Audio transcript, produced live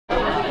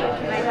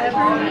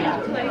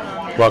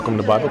Welcome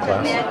to Bible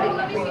class.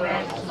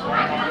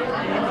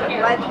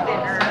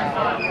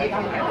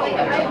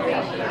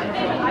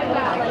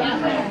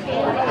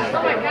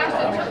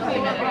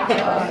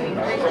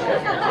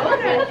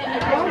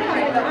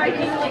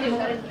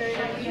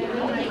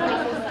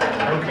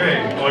 Okay,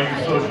 all you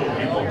social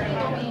people.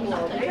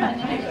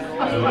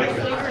 I like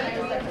it.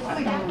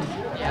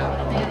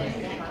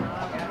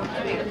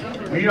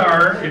 We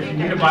are, if you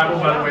need a Bible,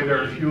 by the way, there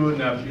are a few in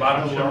the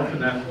bottom shelf in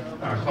that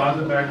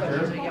closet back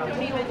there.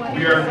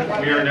 We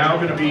are now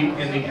going to be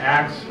in the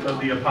Acts of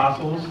the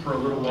Apostles for a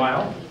little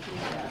while,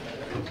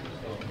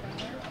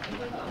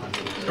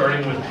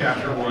 starting with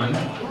chapter 1.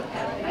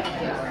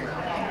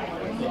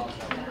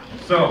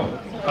 So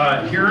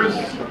here's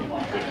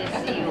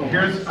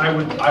I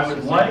would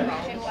like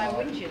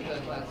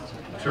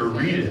to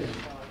read it.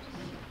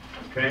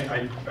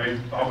 Okay, I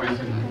always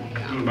am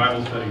doing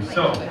Bible studies.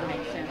 So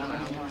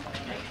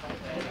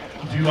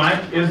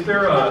is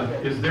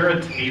there a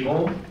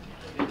table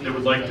that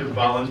would like to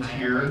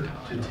volunteer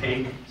to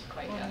take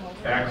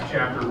Acts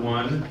chapter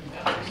 1?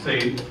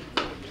 Say,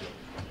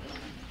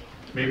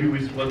 maybe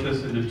we split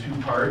this into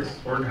 2 parts,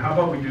 or how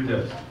about we do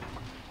this?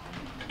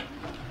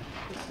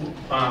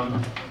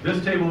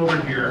 This table over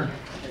here,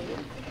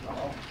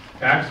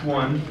 Acts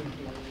 1,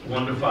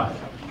 1-5.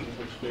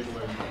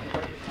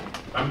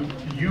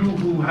 You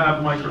who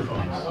have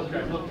microphones,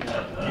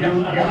 you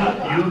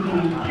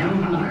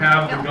who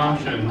have the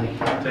gumption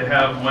to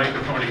have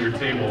microphone at your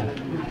table,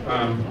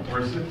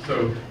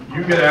 so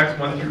you get Acts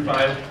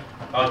 1-5.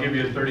 I'll give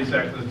you 30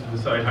 seconds to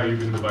decide how you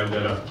can divide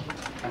that up.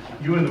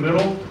 You in the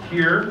middle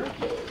here,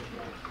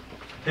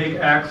 take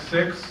Acts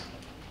 6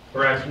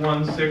 or Acts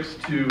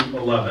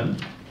 1:6-11.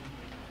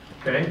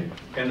 Okay,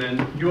 and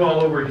then you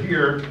all over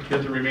here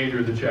get the remainder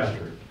of the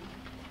chapter.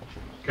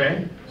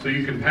 Okay, so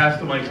you can pass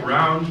the mic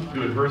around,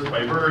 do it verse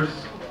by verse,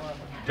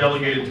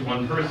 delegate it to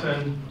one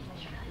person,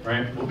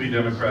 right? We'll be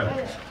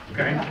democratic.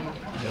 Okay,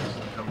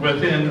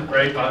 within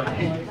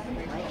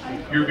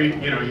you're being,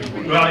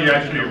 well, you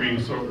actually are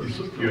being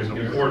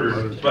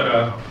ordered, but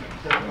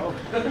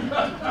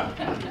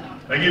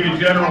I give you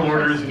general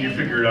orders and you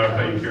figure it out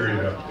how you carry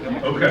it out.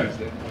 Okay,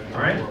 all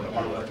right?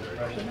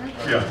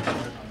 Yeah.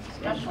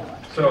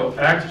 So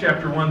Acts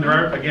chapter 1, there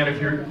are, again,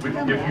 if you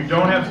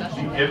don't have,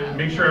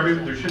 make sure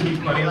there should be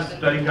plenty of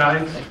study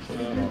guides.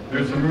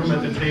 There's some room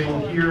at the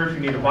table here if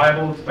you need a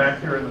Bible. It's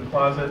back there in the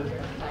closet.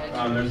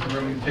 There's some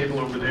room at the table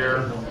over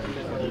there.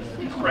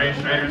 Ryan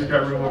Schneider's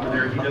got room over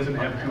there. He doesn't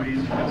have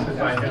cooties. You can sit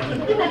by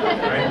him. All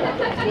right?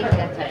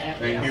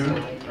 Thank you.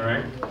 All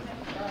right.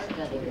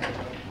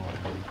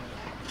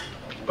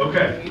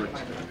 Okay.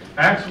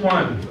 Acts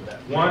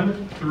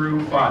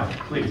 1:1-5,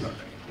 please.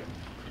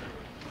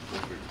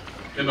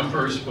 In the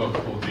first book,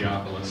 O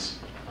Theophilus,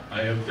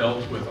 I have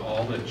dealt with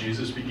all that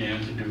Jesus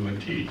began to do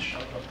and teach,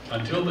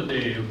 until the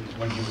day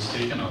when he was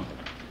taken up,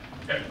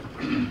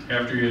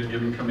 after he had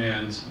given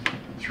commands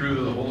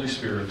through the Holy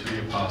Spirit to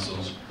the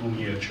apostles whom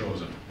he had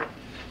chosen.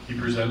 He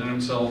presented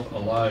himself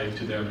alive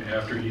to them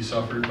after he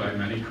suffered by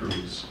many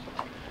proofs,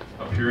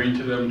 appearing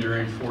to them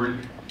during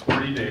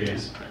 40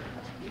 days,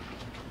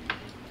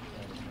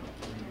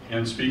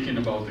 and speaking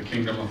about the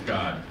kingdom of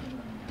God.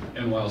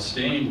 And while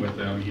staying with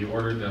them, he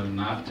ordered them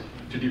not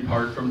to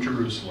depart from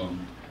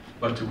Jerusalem,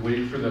 but to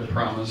wait for the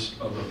promise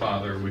of the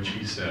Father, which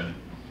he said,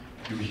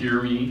 "You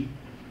hear me,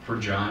 for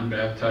John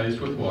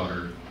baptized with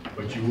water,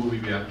 but you will be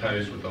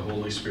baptized with the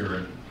Holy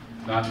Spirit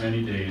not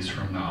many days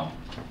from now."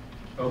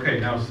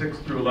 Okay, now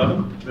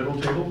 6-11, middle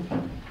table.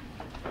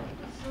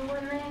 So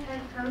when they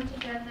had come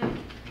together,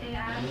 they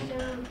asked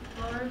him,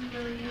 "Lord,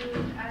 will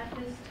you at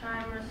this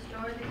time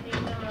restore the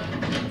kingdom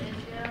of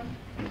Israel?"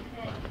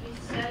 And he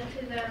said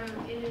to them,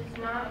 "It is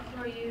not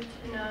for you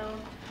to know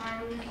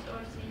times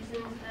or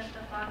seasons that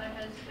the Father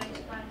has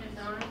fixed by his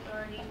own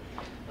authority,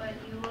 but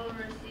you will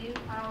receive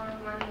power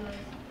when the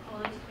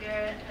Holy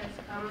Spirit has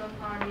come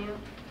upon you,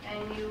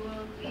 and you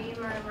will be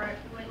my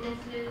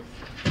witnesses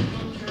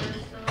in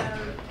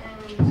Jerusalem and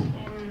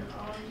in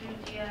all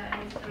Judea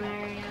and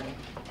Samaria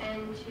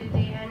and to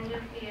the end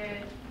of the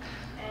earth."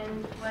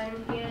 And when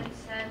he had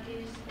said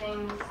these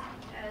things,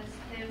 as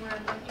they were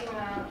looking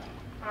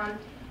on,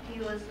 he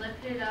was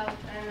lifted up,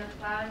 and a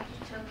cloud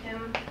took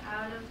him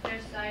out of their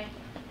sight.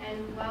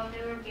 And while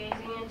they were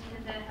gazing into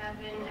the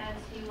heaven as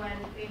he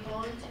went,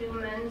 behold, 2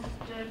 men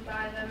stood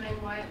by them in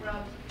white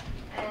robes,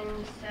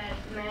 and said,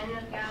 "Men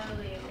of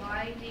Galilee,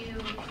 why do you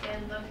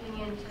stand looking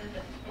into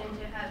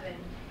heaven?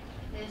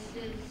 This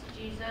is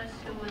Jesus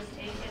who was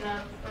taken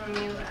up from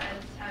you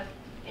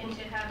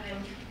into heaven,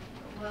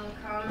 will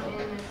come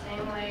in the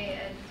same way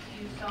as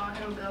you saw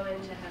him go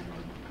into heaven."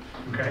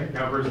 Okay,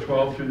 now verse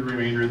 12 through the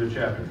remainder of the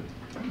chapter.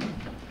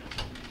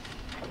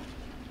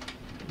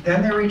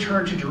 Then they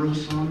returned to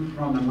Jerusalem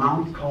from the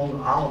mount called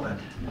Olivet,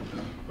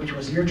 which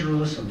was near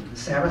Jerusalem, the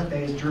Sabbath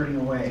day's journey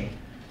away.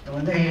 And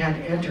when they had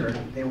entered,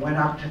 they went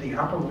up to the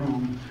upper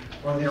room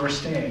where they were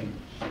staying.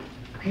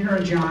 Peter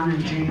and John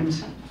and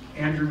James,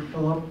 Andrew,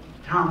 Philip,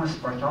 Thomas,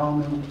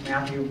 Bartholomew,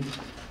 Matthew,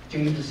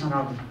 James the son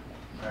of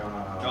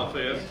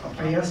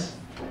Alphaeus,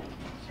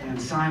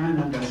 and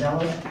Simon the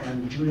Zealot,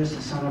 and Judas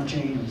the son of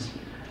James.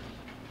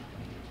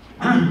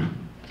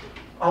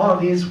 All of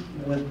these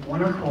with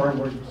one accord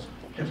were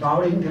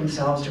devoting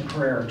themselves to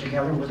prayer,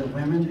 together with the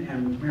women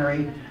and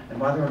Mary, the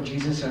mother of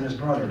Jesus, and his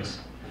brothers.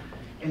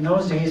 In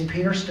those days,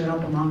 Peter stood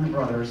up among the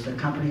brothers. The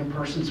company of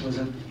persons was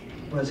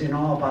in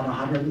all about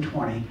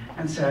 120,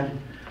 and said,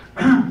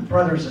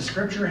 Brothers, the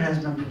scripture has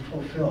been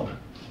fulfilled,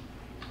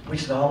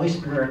 which the Holy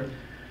Spirit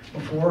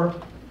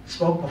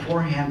spoke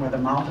beforehand by the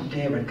mouth of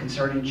David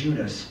concerning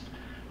Judas,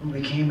 who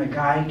became a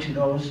guide to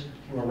those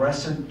who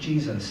arrested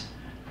Jesus.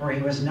 For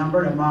he was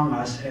numbered among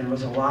us and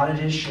was allotted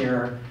his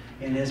share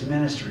in his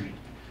ministry.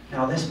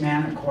 Now this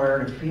man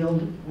acquired a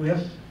field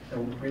with the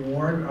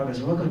reward of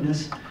his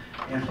wickedness,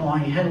 and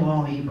falling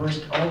headlong, he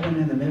burst open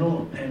in the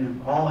middle,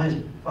 and all his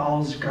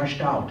bowels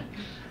gushed out.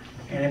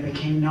 And it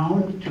became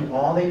known to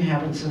all the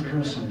inhabitants of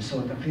Jerusalem, so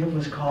that the field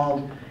was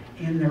called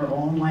in their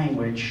own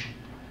language,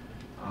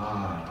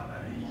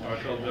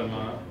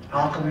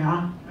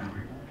 Oconomowoc,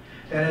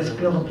 that is,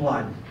 field of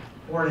blood.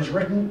 For it is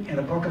written in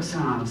the book of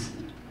Psalms,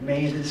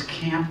 May this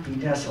camp be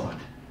desolate,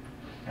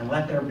 and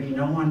let there be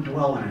no one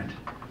dwell in it.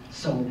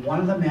 So one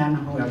of the men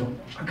who have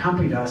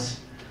accompanied us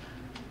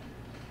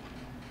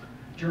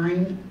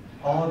during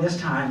all of this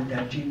time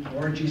that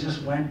Lord Jesus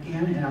went in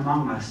and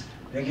among us,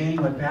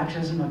 beginning with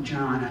baptism of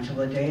John until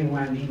the day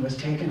when he was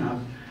taken up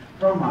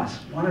from us.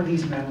 One of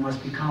these men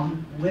must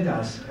become with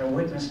us a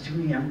witness to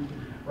him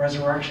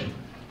resurrection.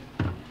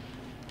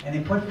 And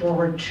they put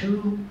forward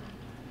two,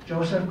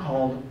 Joseph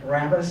called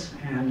Barabbas,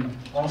 and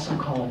also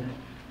called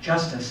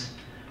Justus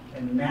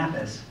and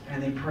Matthias,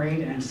 and they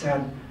prayed and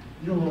said,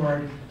 You,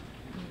 Lord,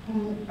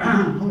 who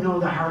know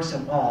the hearts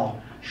of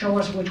all, show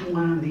us which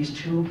one of these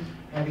two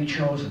have you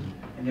chosen,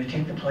 and to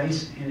take the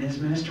place in his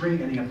ministry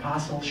and the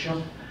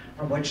apostleship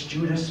from which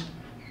Judas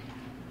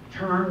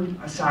turned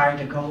aside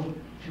to go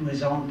to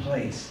his own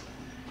place.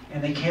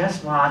 And they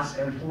cast lots,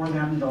 and for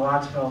them the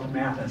lots fell to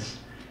Matthias,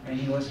 and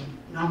he was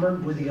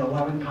numbered with the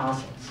 11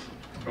 apostles.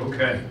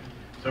 Okay,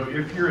 so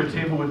if you're at a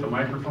table with a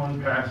microphone,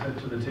 pass it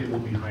to the table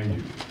behind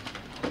you.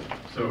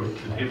 So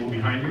the table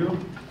behind you,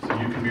 so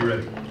you can be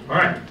ready. All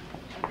right,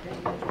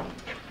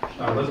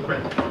 let's pray.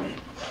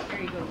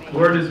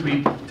 Lord, as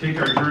we take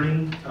our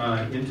journey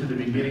into the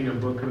beginning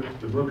of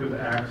the book of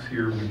Acts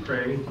here, we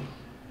pray,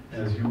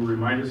 as you will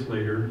remind us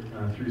later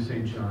through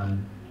St.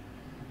 John,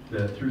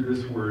 that through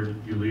this word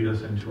you lead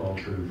us into all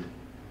truth,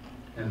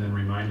 and then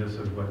remind us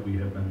of what we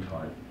have been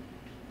taught.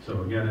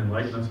 So again,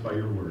 enlighten us by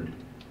your word.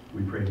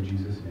 We pray in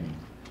Jesus' name.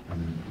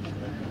 Amen.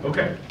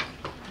 Okay.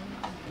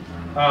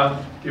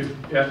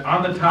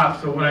 On the top,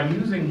 so what I'm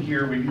using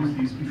here, we've used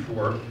these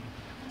before.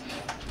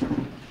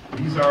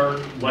 These are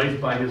Life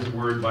by His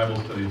Word Bible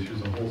studies.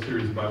 There's a whole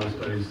series of Bible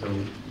studies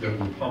that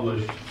were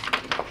published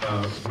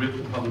with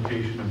the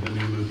publication of the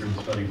New Lutheran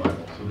Study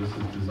Bible. So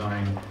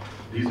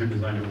these are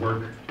designed to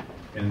work,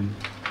 and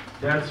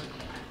that's,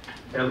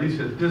 at least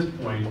at this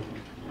point,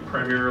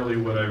 primarily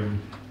what I'm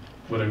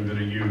going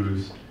to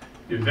use.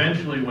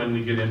 Eventually, when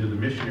we get into the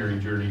missionary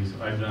journeys,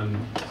 I've done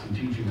some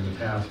teaching in the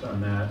past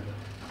on that,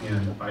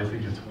 and I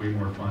think it's way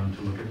more fun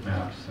to look at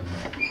maps and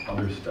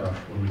other stuff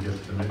when we get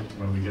to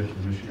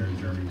the missionary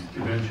journeys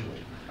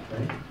eventually.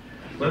 Okay?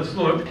 Let's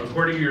look,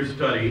 according to your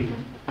study,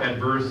 at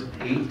verse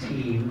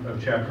 18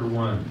 of chapter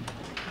 1.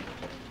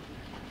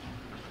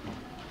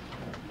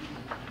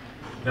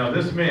 Now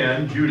this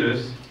man,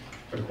 Judas,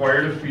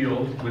 acquired a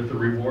field with the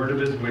reward of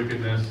his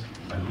wickedness.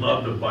 I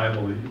love the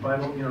Bible. The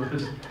Bible,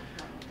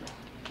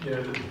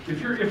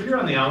 if you're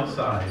on the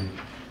outside,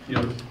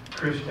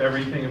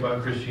 everything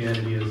about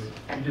Christianity is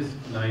just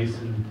nice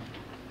and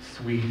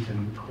sweet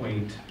and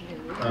quaint.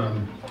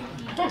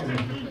 But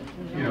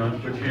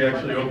you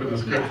actually open the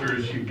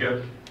scriptures, you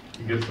get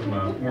some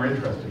more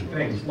interesting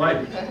things.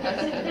 Like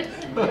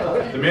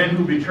the man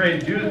who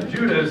betrayed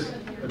Judas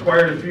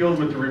acquired a field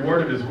with the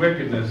reward of his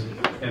wickedness,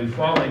 and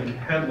falling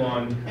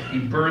headlong, he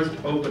burst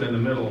open in the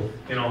middle,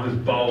 and all his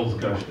bowels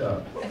gushed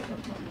up.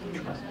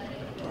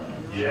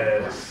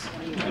 Yes.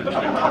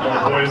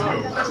 All boys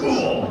go,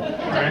 cool.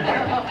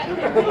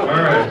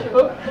 All right.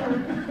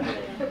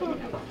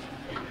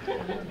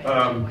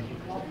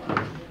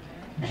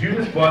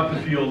 Judas bought the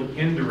field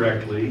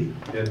indirectly.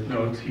 It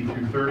notes he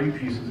threw 30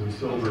 pieces of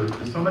silver.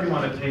 Does somebody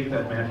want to take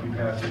that Matthew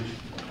passage?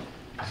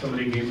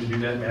 Somebody game to do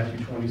that,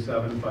 Matthew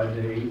 27, 5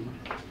 to 8.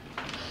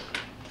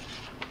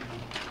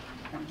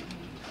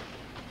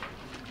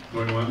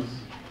 Going once?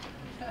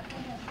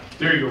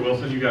 There you go,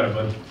 Wilson. You got it,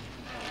 bud.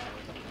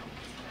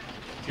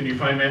 Can you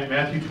find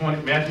Matthew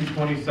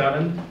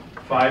 27,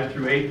 5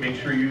 through 8? Make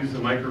sure you use the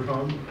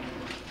microphone.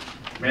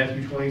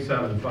 Matthew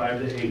 27, 5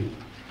 to 8.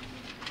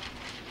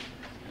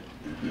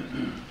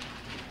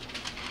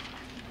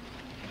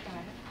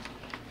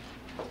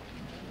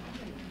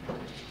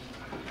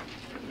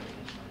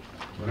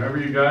 Whenever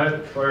you got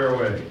it, fire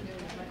away.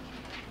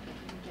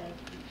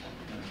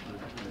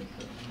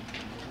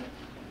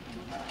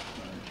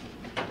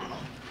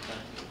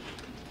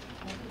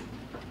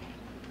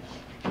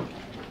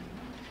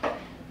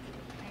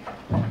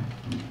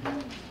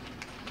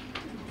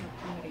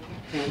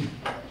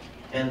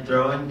 And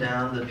throwing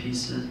down the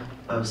pieces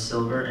of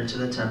silver into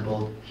the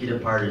temple, he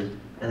departed,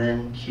 and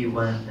then he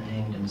went and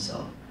hanged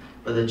himself.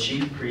 But the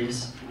chief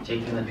priests,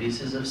 taking the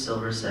pieces of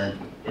silver, said,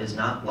 "It is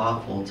not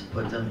lawful to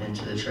put them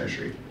into the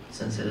treasury,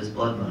 since it is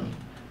blood money."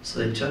 So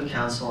they took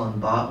counsel and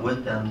bought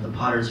with them the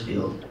potter's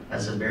field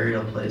as a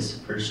burial place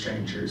for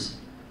strangers.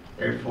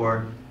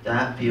 Therefore,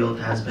 that field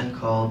has been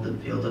called the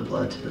field of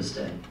blood to this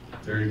day.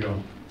 There you go.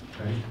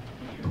 Okay.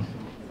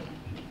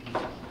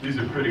 These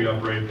are pretty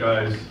upright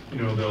guys. You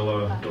know,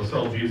 they'll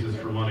sell Jesus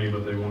for money,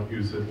 but they won't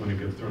use it when it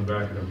gets thrown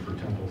back at them for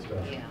temple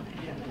stuff.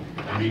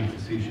 I mean,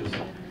 facetious.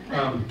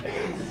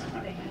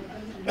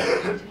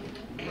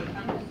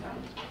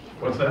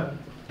 What's that?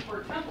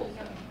 For temple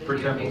stuff. For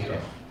temple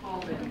stuff.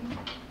 Called in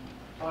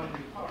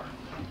pottery car.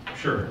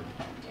 Sure.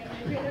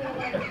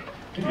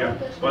 Yeah.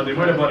 Well, they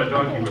might have bought a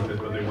donkey with it,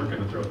 but they weren't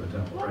going to throw it in the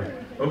temple, right?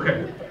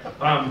 Okay.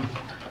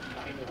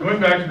 Going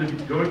back to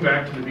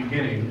the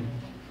beginning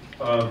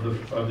of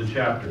the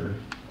chapter.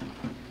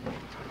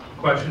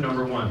 Question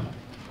number 1.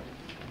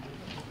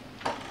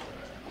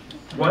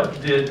 What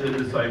did the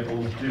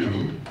disciples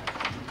do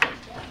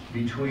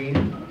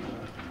between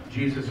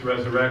Jesus'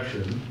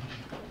 resurrection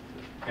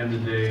and the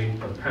day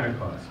of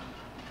Pentecost?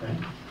 Okay?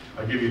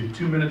 I'll give you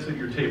 2 minutes at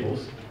your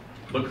tables.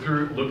 Look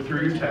through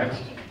your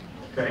text.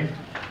 Okay?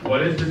 What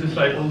did the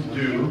disciples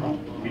do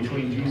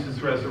between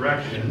Jesus'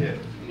 resurrection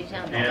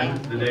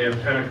and the day of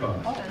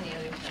Pentecost?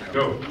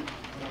 Go.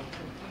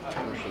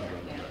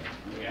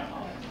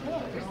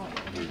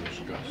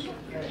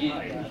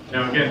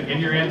 Now again, in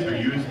your answer,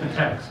 use the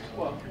text.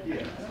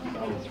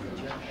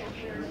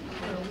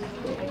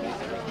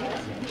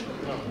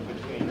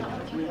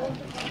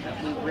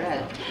 We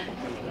read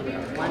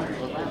 1 to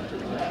 11.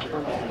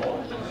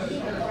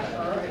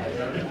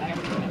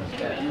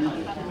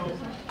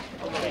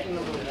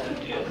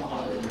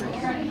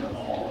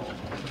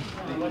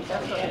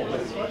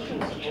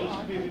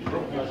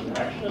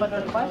 But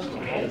the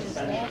question is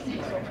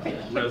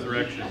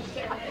Resurrection.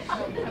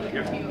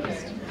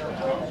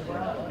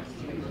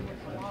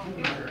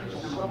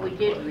 well, we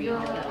did read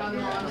On the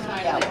wrong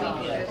side. that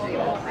one.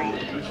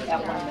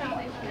 That one.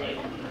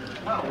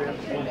 Oh,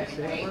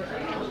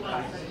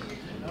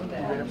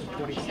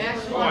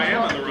 I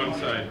am on the wrong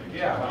side.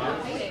 Yeah.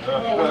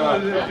 What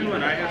was it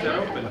doing? I had that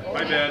open.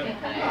 My bad.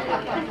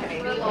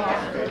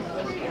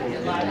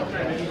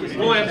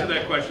 We'll answer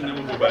that question, then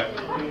we'll go back.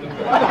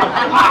 I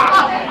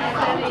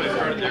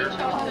started there.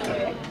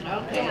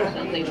 Okay, so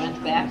they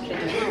went back to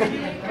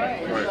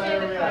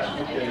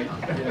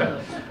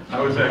I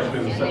was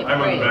actually,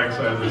 I'm on the back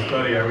side of the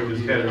study. I would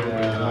just had it open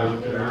as I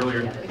looked at it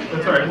earlier.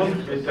 That's all right. Well,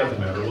 it doesn't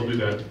matter. We'll do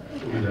that.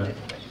 We'll do that.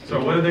 So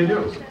what did they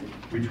do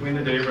between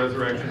the day of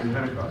resurrection and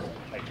Pentecost?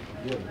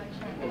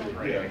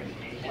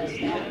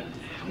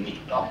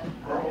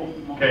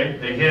 Okay,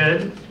 they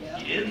hid.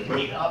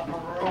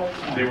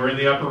 They were in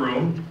the upper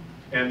room,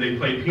 and they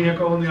played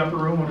pinochle in the upper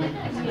room. What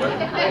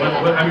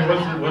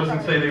does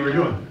it say they were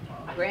doing?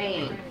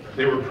 praying.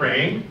 They were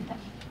praying.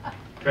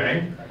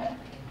 Okay.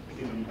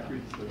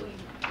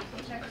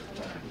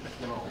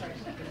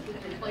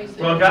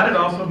 Well, God had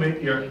also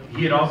made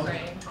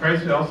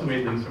Christ had also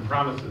made them some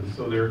promises.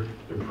 So they're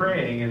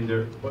praying and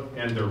they're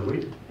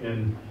waiting.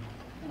 And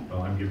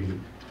well, I'm giving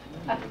you.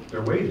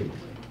 They're waiting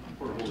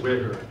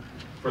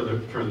for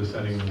the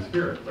sending of the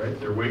Spirit, right?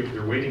 They're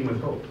waiting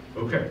with hope.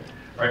 Okay.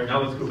 All right.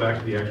 Now let's go back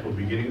to the actual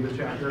beginning of the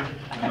chapter.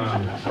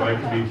 So I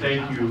can be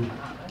thank you.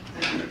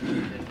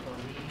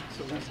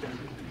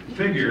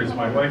 Figures,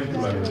 my wife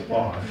knew I was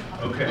off.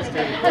 Okay.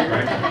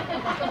 Right?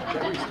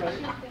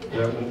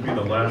 That won't be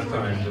the last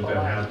time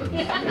that happens.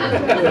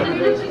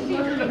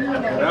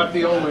 Not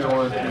the only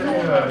one.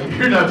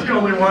 You're not the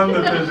only one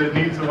that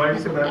needs a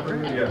wife to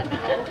happen. Yeah.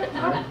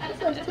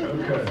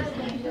 Okay.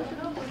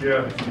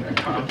 Yeah.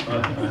 A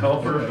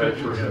helper fit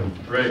for him.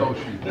 Right.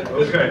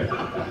 Okay.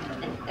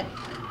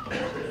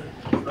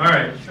 All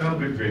right. Oh,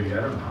 good gravy. I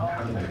don't know.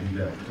 How did I do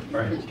that? All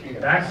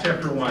right. Acts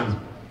chapter 1.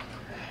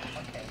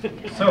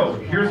 So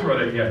here's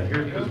what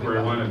here's where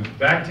I want to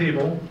back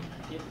table.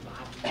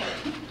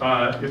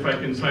 If I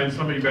can sign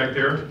somebody back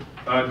there,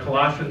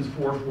 Colossians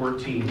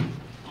 4:14.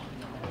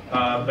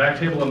 Back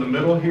table in the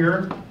middle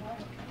here,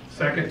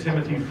 2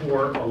 Timothy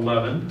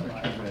 4:11.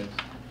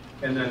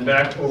 And then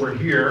back over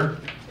here,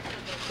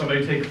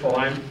 somebody take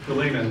Philemon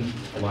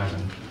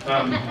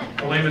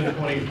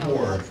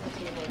 24.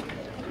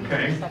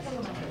 Okay.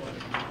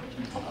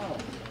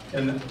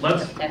 And if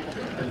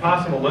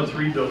possible, let's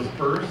read those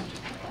first.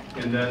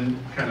 And then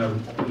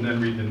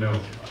read the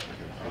note.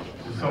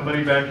 So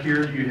somebody back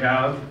here, you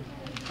have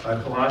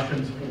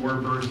Colossians 4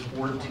 verse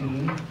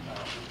 14.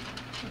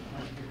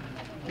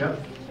 Yep,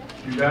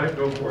 you got it.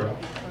 Go for it.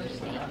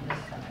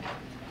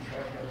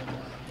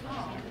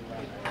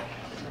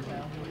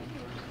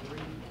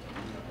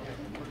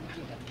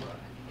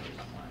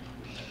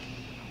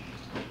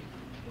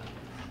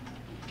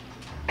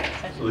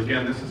 So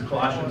again, this is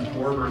Colossians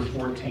 4 verse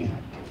 14.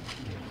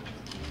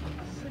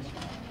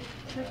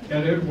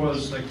 That it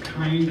was the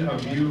kind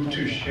of you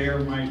to share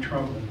my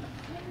trouble.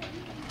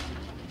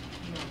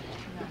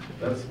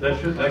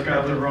 That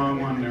got the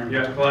wrong one there.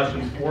 Yeah,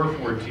 Colossians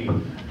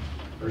 4:14.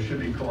 Or should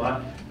be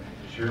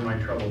share my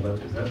trouble,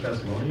 is that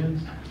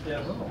Thessalonians?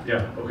 Yes.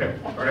 Yeah, okay,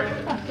 all right.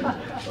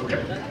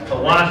 Okay,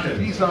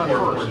 Colossians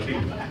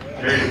 4:14.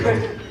 There you go.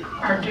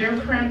 Our dear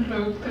friend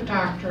Luke, the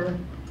doctor,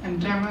 and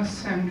Demas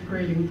send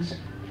greetings.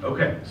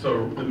 Okay,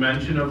 so the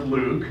mention of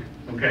Luke,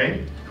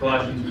 okay,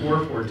 Colossians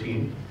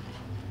 4:14.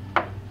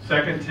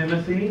 2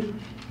 Timothy,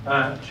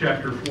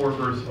 chapter 4,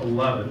 verse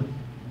 11.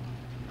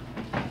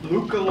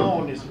 Luke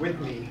alone is with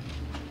me.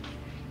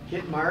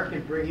 Get Mark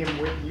and bring him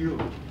with you,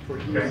 for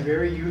he Okay. is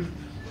very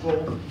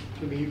youthful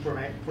to me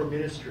for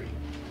ministry.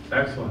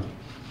 Excellent,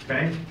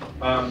 okay?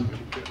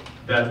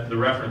 That the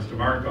reference to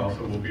Mark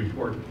also will be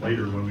important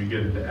later when we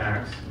get into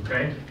Acts,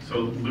 okay?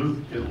 So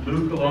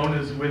Luke alone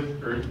is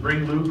with, or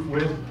bring Luke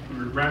with,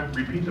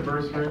 repeat the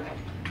verse, Rick.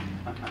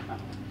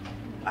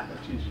 Yeah,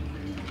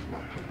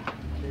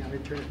 let me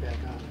turn it back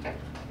on.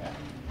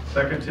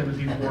 2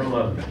 Timothy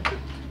 4:11.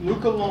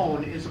 Luke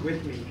alone is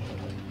with me.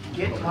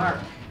 Get Mark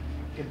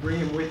and bring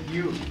him with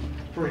you,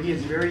 for he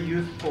is very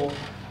youthful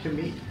to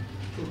me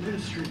for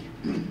ministry.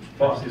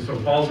 So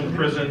Paul's in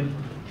prison,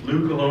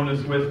 Luke alone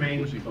is with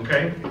me,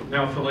 okay?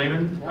 Now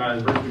Philemon,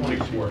 verse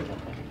 24.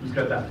 Who's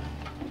got that?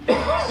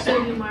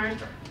 So do Mark,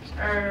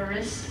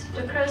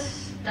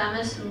 Aristarchus,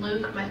 Demas, and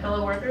Luke, my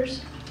fellow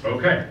workers.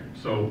 Okay,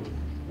 so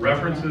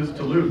references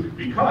to Luke,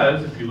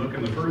 because if you look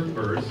in the first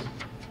verse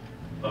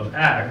of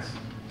Acts,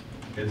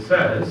 it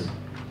says,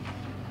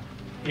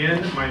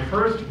 in my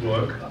first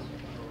book,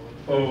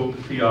 O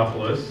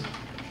Theophilus,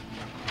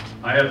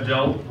 I have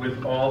dealt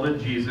with all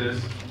that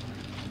Jesus,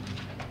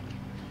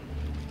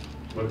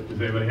 does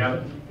anybody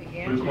have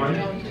it? Luke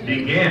 1?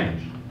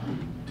 Began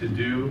to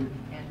do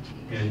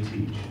and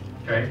teach.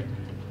 Okay?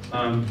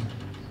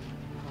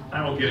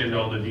 I won't get into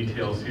all the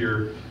details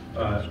here.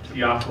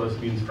 Theophilus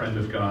means friend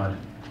of God.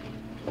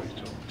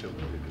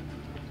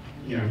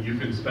 You know, you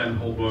can spend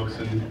whole books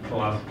and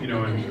philosophy,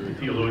 and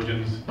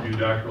theologians do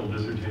doctoral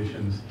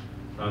dissertations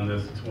on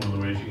this. It's one of the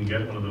ways you can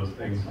get one of those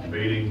things,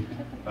 debating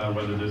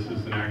whether this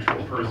is an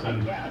actual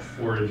person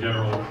or a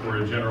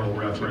general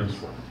reference.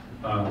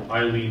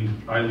 I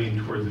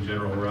lean towards a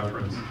general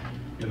reference.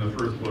 In the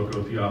first book,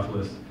 O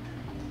Theophilus,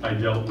 I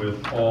dealt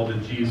with all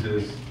that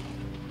Jesus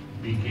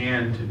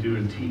began to do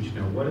and teach.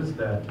 Now, what does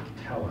that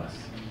tell us?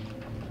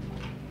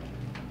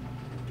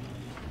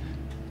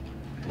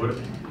 What?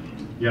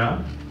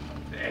 Yeah?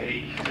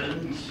 He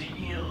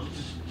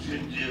continues to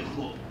do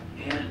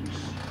and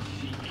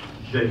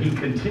teach. That he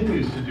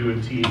continues to do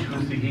and teach.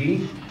 Who's the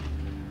he?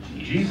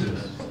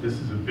 Jesus. This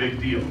is a big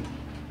deal.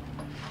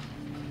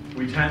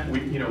 We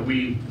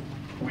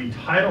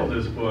title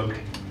this book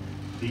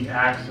The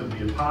Acts of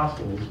the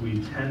Apostles. We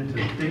tend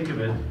to think of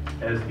it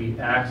as the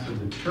Acts of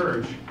the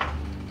Church,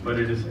 but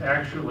it is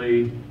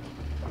actually,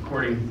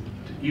 according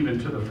to, even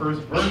to the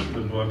first verse of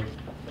the book,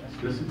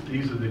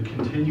 these are the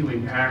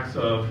continuing acts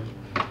of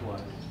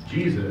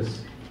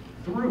Jesus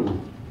through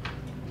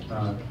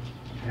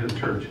his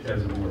church,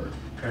 as it were.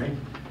 Okay?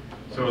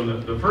 So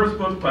in the first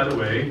book, by the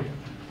way,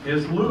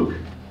 is Luke.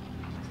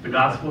 It's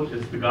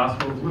the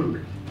Gospel of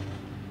Luke.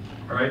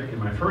 All right, in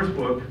my first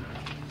book,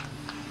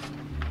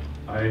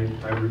 I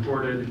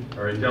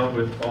dealt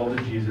with all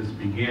that Jesus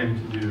began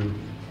to do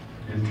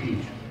and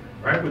teach.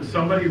 All right, would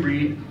somebody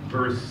read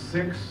verse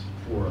 6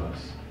 for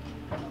us?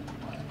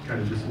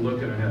 Kind of just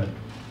looking ahead.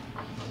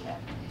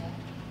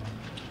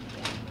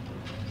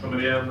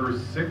 Somebody have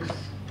verse 6?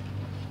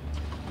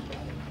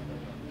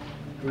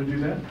 Can we do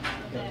that?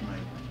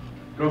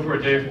 Go for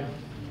it, Dave.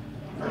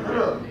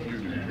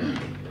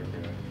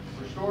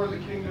 Restore the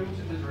kingdom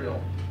to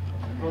Israel.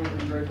 Going to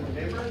be read from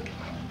the paper?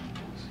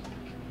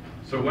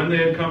 So when they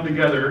had come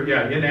together,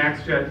 in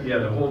Acts,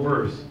 the whole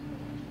verse.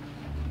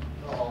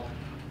 Oh.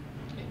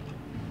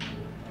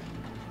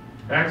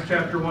 Acts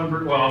chapter 1,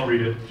 verse, well, I'll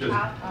read it. Just,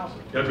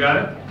 you got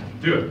it?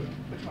 Do it.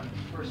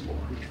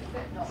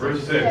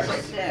 Verse 6.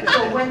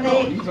 So when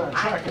they, Luke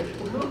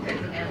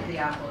and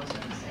Theophilus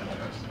are the same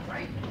person,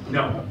 right?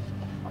 No.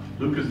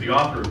 Luke is the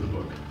author of the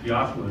book.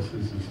 Theophilus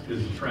is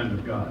a friend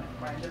of God.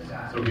 Friend of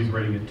God. So he's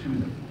writing it to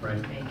them, right?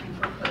 Thank you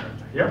for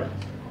clarifying. Yep.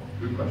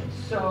 Good question.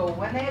 So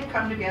when they had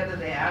come together,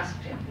 they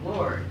asked him,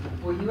 Lord,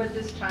 will you at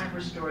this time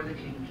restore the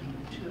kingdom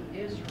to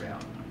Israel?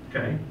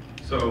 Okay.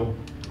 So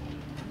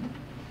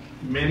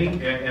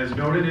many, as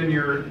noted in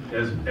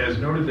as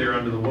noted there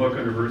under the book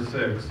under verse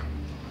 6,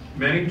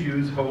 many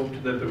Jews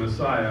hoped that the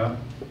Messiah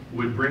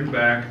would bring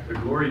back the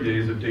glory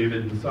days of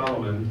David and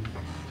Solomon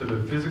to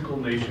the physical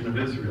nation of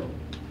Israel.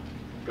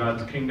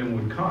 God's kingdom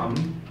would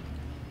come,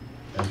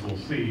 as we'll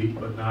see,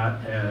 but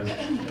not as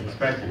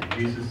expected.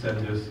 Jesus said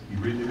this. You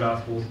read the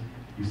Gospels,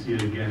 you see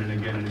it again and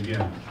again and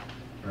again.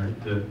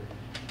 Right? The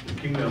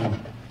kingdom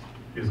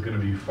is going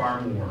to be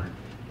far more,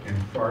 and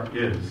far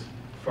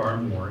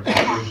more,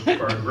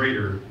 far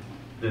greater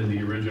than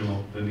the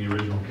original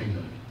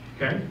kingdom.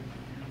 Okay?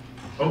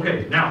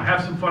 Okay, now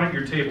have some fun at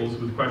your tables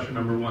with question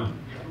number 1.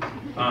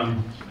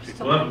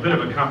 We'll have a bit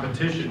of a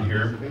competition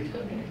here.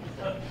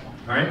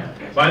 All right.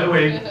 By the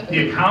way,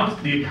 the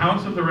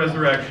accounts of the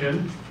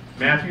resurrection,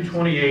 Matthew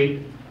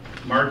 28,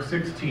 Mark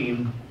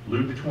 16,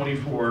 Luke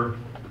 24,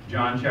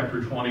 John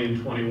chapter 20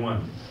 and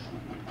 21.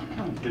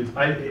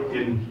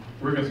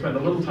 We're going to spend a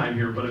little time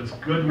here, but it's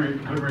good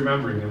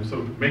remembering them.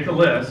 So make a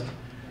list.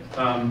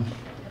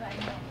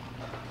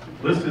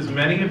 List as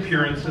many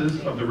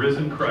appearances of the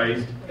risen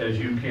Christ as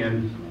you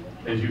can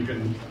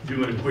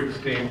do in a quick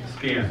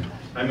scan.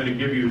 I'm going to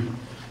give you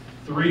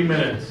 3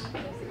 minutes.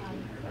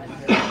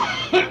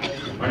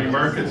 On your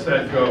mark, get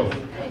set, go.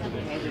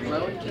 The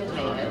road to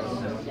Emmaus.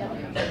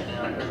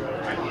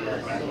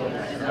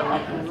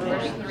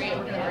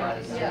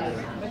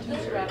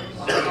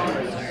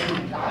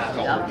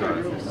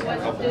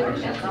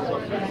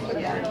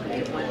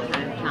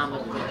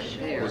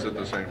 Was it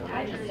the same?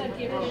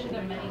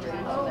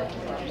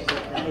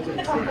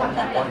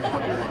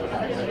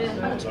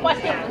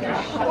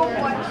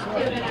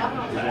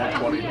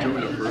 122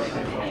 the first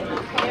one.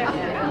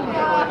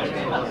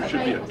 It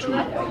should be a 2.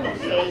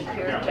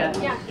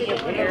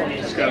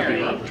 It's got to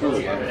be a 2.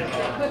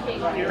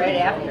 Right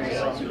after he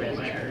was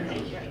risen.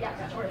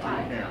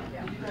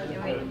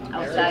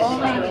 Outside the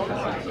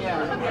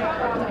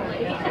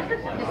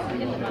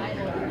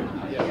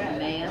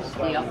Emmaus,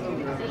 the upper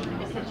room.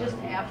 Is it just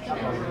after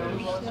the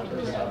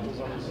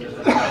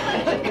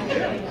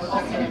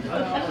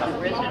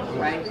risen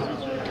Christ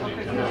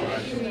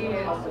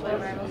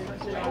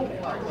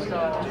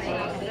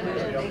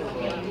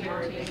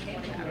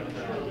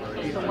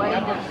is the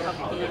wedding of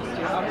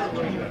Cana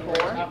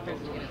before.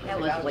 That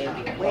was way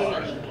before.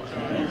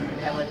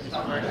 That was his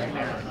first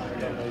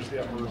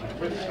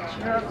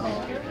miracle.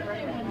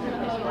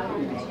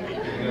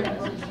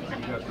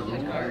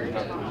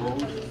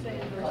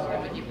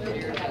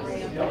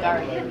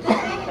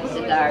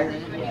 The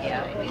garden,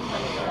 yeah.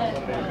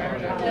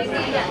 Did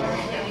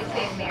you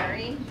say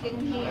Mary?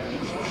 Didn't he?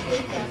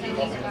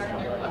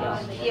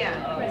 Yeah,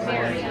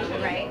 Mary,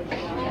 right?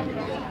 Mary.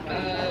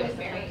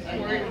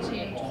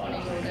 14:26.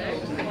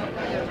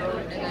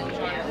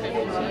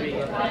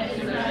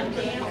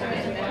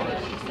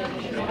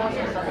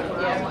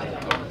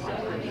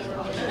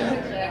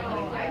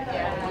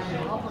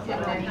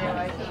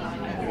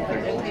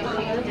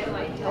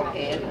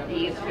 Okay, if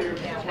he appeared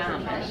to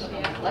Thomas,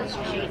 let's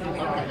cheat and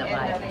look in the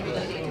Bible.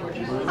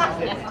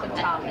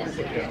 Thomas.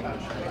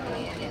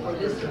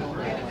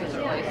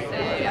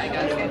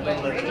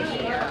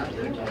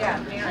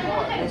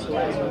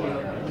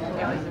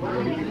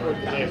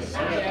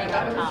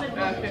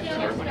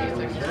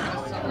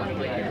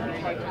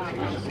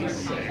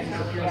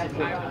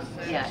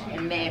 Yeah,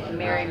 and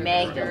Mary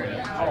Magdalene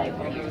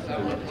appeared to.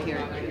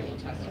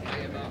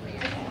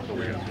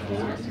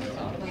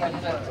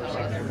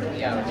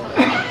 Yeah.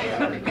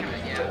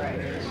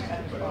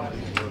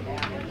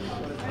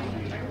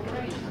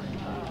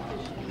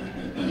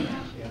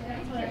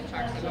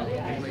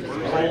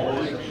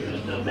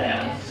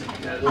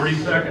 40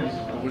 seconds.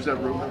 What was that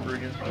room number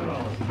again? It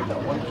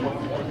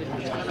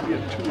should be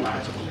a 2.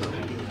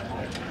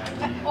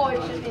 Oh,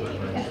 it should be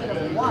instead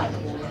of 1.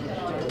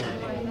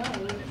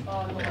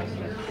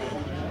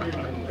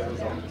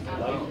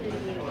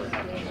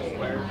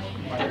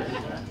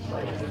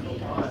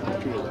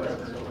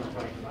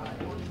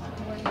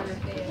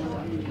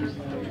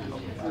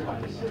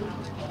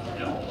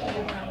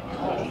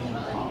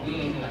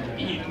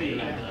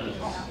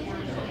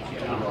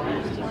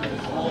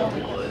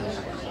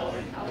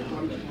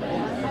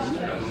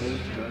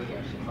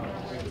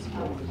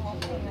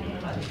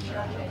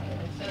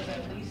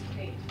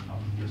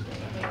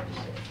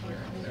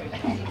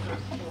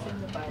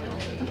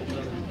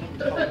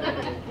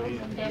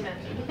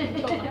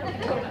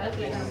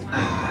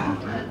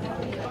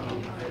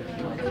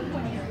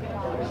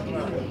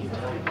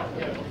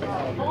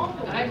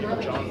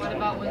 What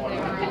about when they were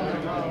on the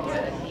road?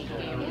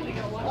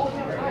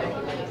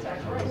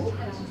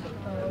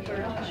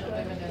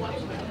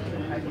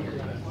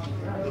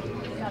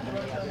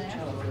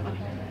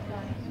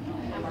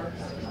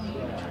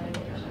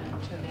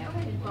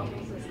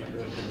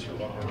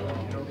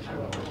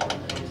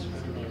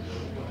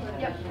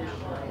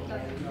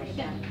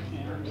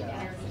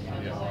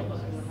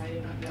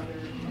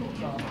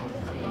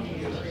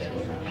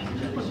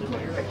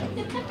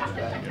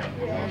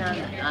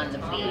 And on the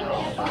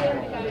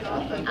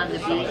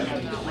beach,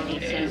 when he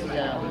says,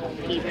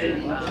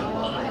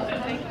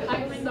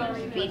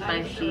 feed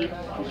my sheep,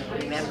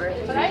 remember,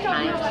 3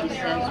 times he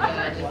says,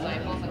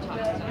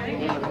 they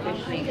were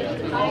fishing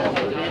on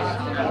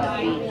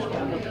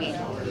the beach, looking.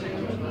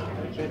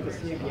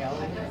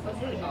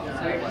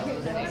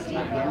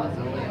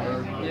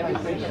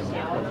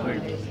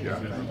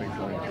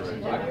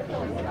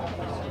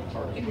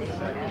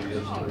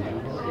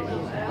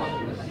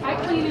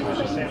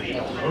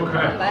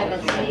 Okay. By the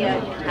Sea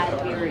of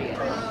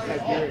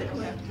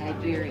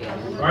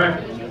Tiberias. All right.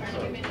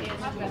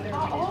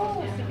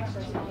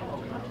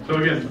 So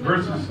again,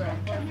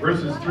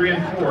 verses 3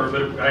 and 4,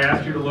 but I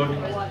asked you to look,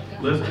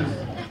 list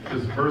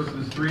is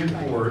verses 3 and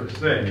 4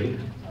 say,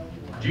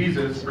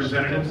 Jesus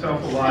presented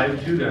himself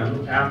alive to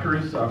them after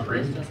his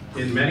suffering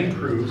in many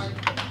proofs,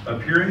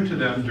 appearing to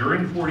them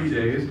during 40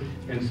 days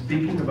and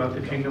speaking about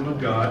the kingdom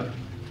of God,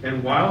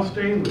 And while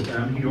staying with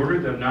them, he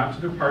ordered them not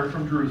to depart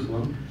from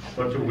Jerusalem,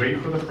 but to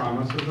wait for the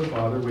promise of the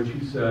Father, which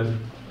he said,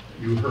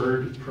 "You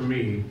heard from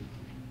me."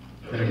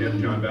 And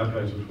again, John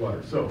baptized with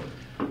water. So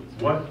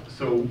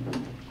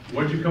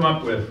what'd you come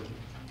up with?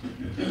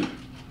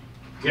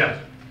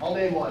 Yes. I'll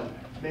name one.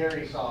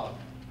 Mary saw him.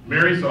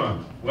 Mary saw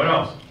him. What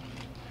else?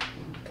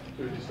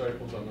 2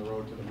 disciples on the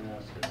road to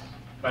Damascus.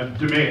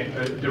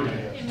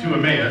 To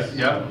Emmaus,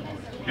 yeah.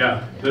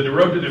 Yeah. The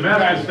road to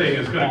Damascus thing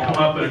is going to come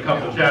up in a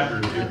couple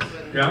chapters here.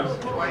 Yeah?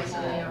 Twice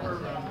in the upper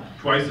room.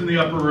 Twice in the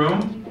upper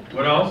room.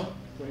 What else?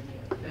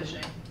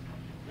 Fishing.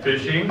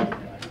 Fishing.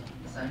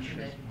 Ascension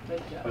Day.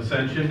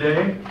 Ascension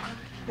Day.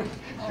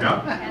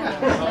 Yeah.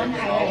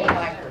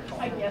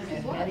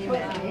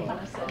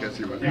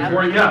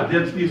 Before, yeah,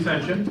 that's the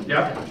ascension.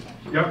 Yep.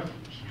 Yep.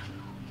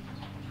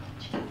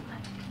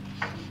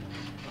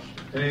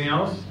 Anything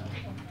else?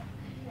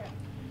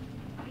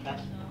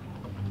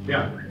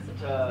 Yeah.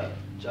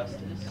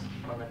 Justice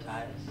or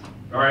Matthias.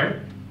 All right.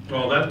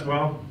 Well,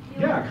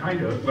 yeah,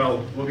 kind of.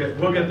 Well, we'll get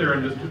there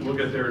in just a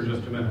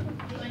minute.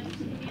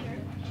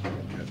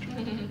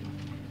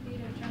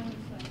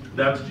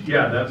 That's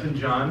in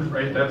John,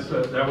 right?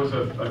 That was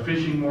a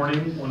fishing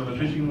morning, one of the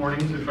fishing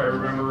mornings, if I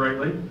remember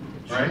rightly,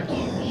 right?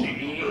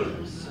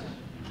 James.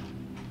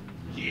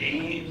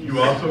 You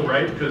also,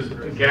 right? Because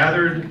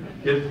gathered,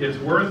 it's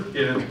worth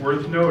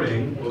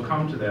noting. We'll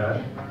come to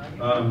that.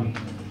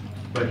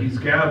 But he's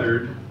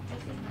gathered.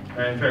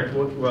 And in fact,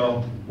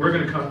 we're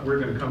going to come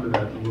to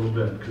that in a little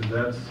bit, because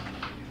that's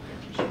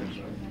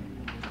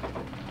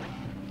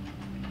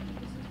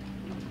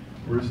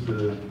where's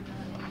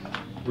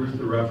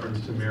the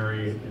reference to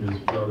Mary and his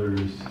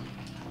brothers?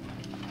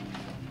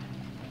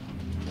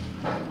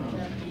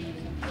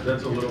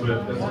 That's a little bit.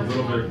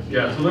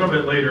 Yeah, it's a little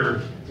bit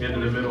later in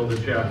the middle of the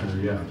chapter.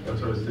 Yeah,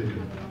 that's what I was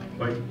thinking.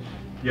 Like,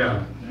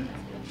 yeah,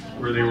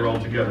 where they were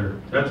all together.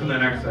 That's in the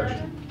next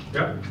section.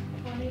 Yep.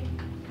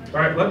 All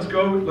right, let's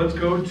go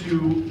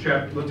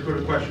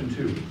to question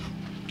 2.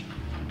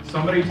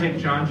 Somebody take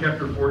John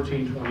chapter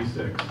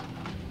 14:26.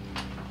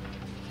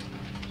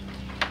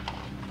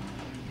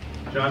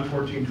 John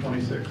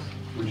 14:26,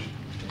 which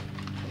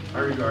I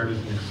regard as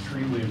an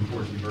extremely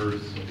important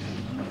verse.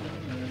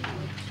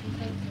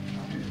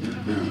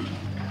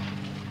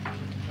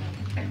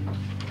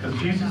 Because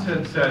Jesus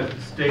had said,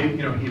 stay,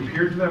 he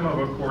appeared to them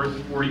over a course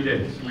of 40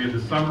 days. We have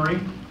the summary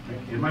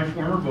in my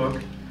former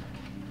book.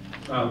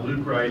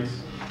 Luke writes,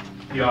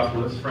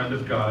 Theophilus, friend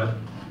of God,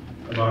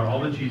 about all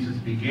that Jesus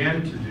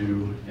began to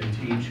do and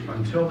teach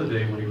until the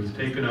day when he was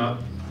taken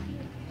up,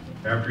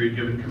 after he had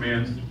given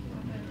commands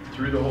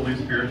through the Holy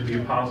Spirit to the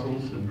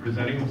apostles and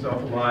presenting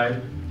himself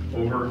alive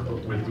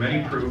with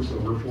many proofs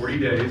over 40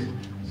 days,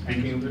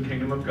 speaking of the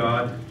kingdom of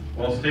God.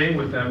 While staying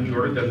with them, he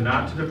ordered them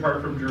not to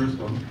depart from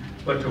Jerusalem,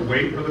 but to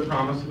wait for the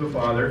promise of the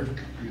Father.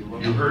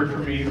 You heard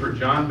from me, for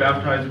John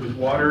baptized with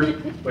water,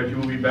 but you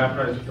will be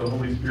baptized with the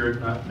Holy Spirit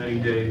not many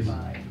days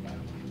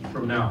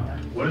from now.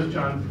 What is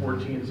John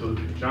 14? So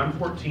John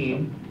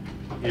 14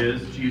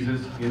 is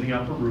Jesus in the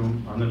upper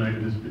room on the night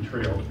of his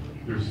betrayal.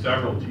 There's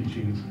several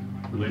teachings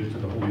related to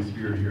the Holy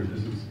Spirit here.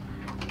 This is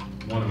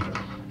one of them.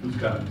 Who's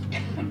got it?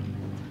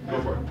 Go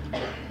for it.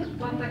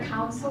 But the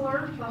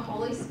Counselor, the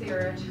Holy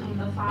Spirit, whom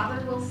the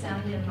Father will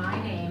send in my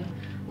name,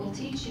 will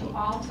teach you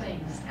all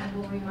things and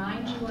will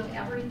remind you of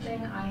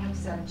everything I have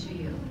said to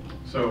you.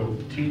 So,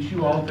 teach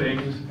you all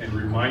things and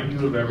remind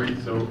you of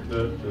everything. So,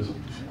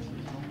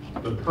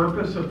 the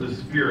purpose of the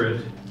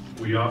Spirit,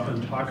 we often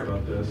talk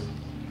about this,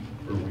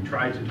 or we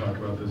try to talk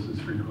about this as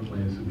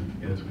frequently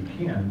as we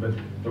can, but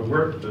the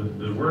work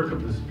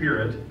of the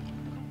Spirit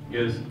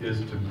is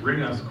to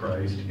bring us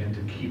Christ and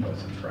to keep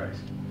us in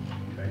Christ.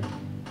 Okay?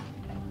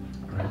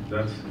 All right,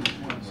 that's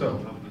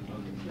so.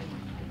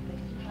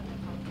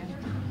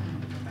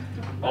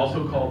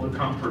 Also called the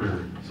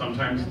Comforter,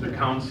 sometimes the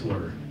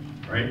Counselor,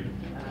 right?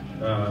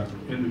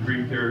 In the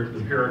Greek there,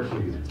 the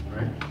Paraclete,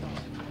 right?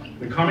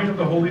 The coming of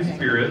the Holy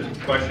Spirit,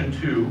 question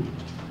 2,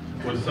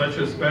 was such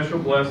a special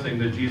blessing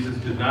that Jesus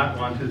did not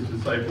want his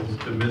disciples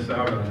to miss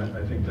out on it.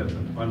 I think that's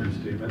an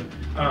understatement.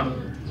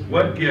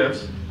 What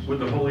gifts would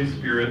the Holy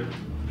Spirit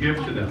give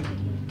to them?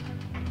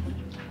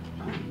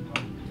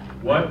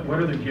 What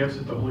are the gifts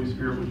that the Holy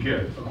Spirit would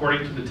give,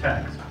 according to the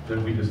text that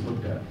we just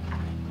looked at?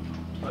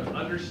 An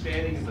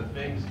understanding of the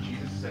things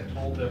Jesus had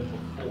told them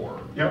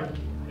before. Yep.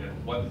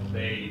 And what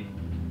their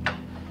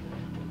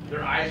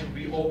eyes would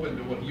be open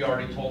to what he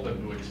already told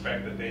them to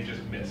expect that they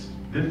just missed.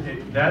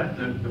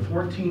 The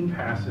 14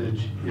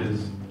 passage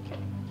is,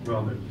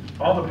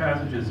 all the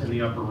passages in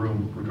the upper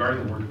room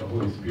regarding the work of the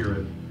Holy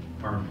Spirit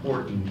are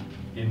important,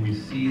 and we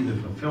see the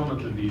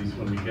fulfillment of these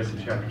when we get to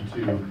chapter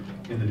 2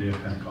 in the day of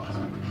Pentecost.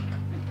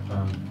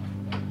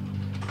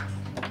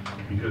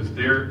 Because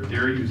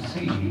there you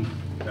see,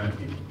 I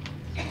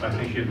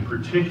think in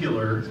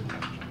particular,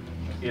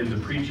 in the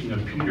preaching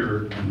of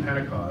Peter in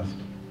Pentecost,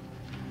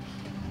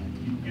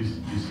 you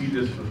see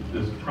this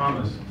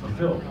promise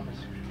fulfilled.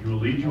 He will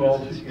lead you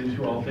all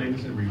into all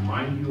things and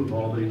remind you of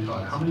all that he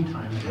taught. How many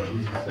times did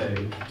Jesus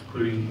say,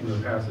 including in the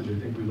passage I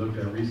think we looked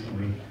at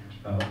recently,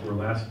 or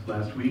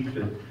last week,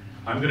 that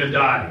I'm going to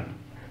die.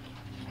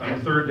 On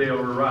the third day I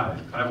will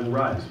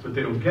rise, but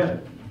they don't get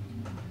it.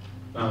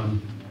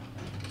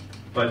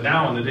 But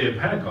now on the day of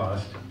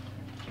Pentecost,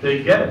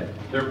 they get it.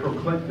 They're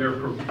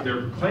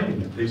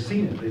proclaiming it. They've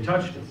seen it. They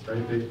touched it,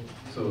 right?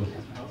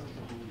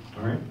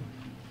 All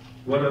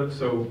right.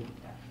 So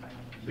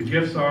the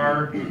gifts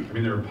are, I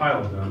mean, there are a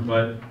pile of them,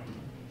 but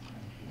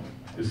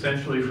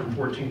essentially from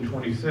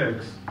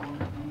 1426,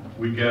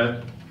 we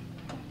get,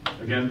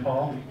 again,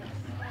 Paul,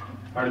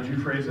 how did you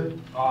phrase it?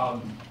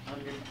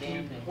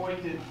 He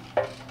pointed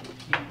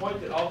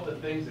out the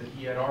things that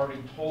he had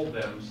already told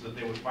them so that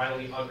they would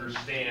finally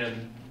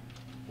understand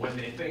when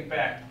they think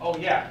back, oh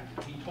yeah,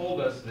 he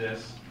told us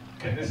this,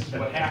 and this is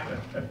what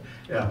happened.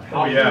 Yeah.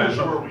 How foolish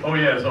were we? Oh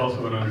yeah, it's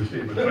also an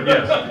understatement, but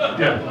yes,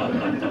 yeah.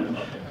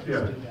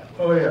 Yeah.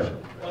 Oh yeah.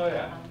 Oh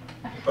yeah.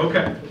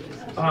 Okay.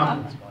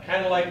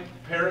 Kind of like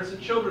parents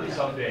and children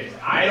some days.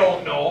 I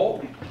don't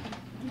know.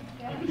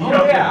 You Oh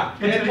know, yeah,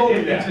 they told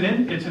me that.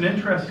 it's an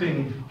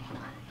interesting,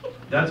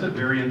 that's a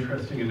very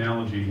interesting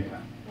analogy,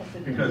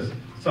 because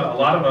a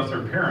lot of us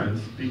are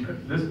parents, because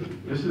this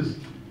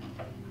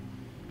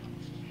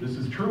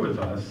is true with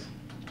us,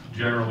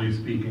 generally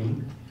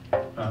speaking.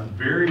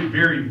 Very,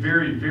 very,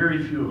 very,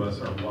 very few of us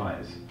are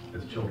wise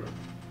as children.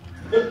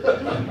 Yes.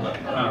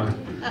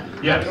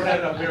 I don't have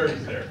enough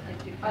parents there.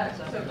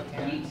 So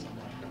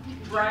he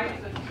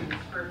drives us to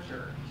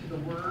Scripture, to the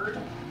Word,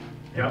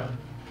 Yep,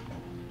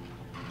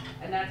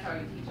 and that's how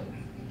he teaches.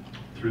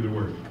 through the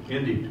Word,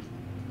 indeed.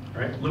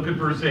 All right, look at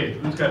verse 8.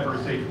 Who's got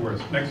verse 8 for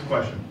us? Next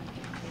question.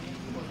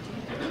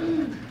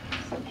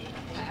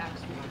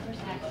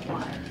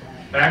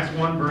 Acts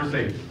 1, verse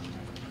 8.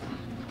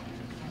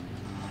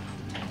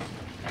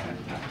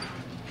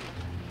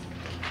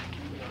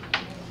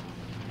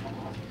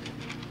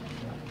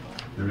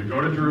 They're to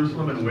go to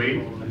Jerusalem and wait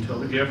until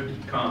the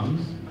gift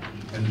comes,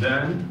 and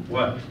then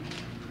what?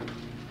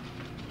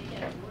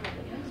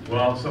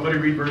 Well, somebody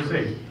read verse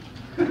 8.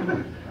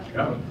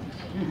 Yep.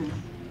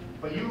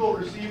 But you will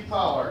receive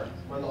power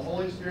when the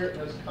Holy Spirit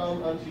has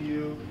come unto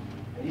you,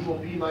 and you will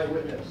be my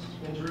witness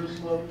in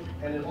Jerusalem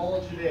and in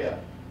all Judea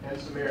and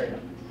Samaria,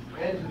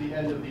 and to the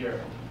end of the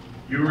earth.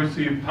 You will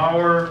receive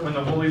power when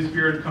the Holy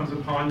Spirit comes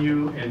upon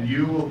you, and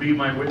you will be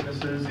my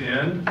witnesses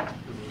in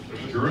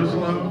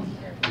Jerusalem,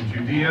 in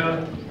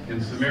Judea,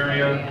 in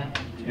Samaria,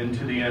 and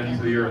to the ends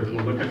of the earth.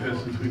 We'll look at this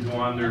as we go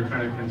on. There are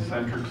kind of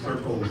concentric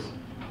circles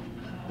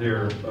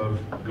there of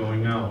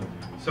going out.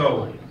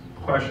 So,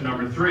 question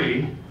number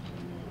 3.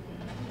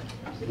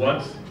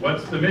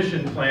 What's the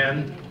mission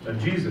plan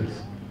of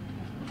Jesus?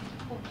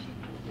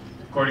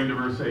 According to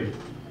verse 8.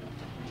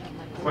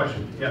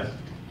 Question, yes?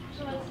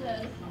 So it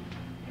says,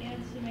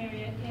 in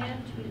Samaria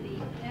and to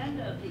the end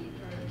of the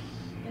earth.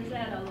 Is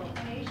that a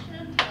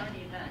location or an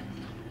event?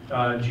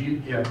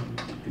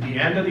 The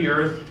end of the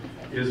earth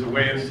is a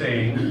way of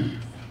saying,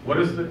 what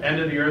is the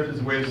end of the earth is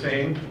a way of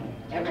saying?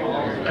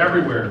 Everywhere.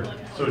 Everywhere.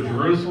 So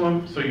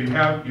Jerusalem, so you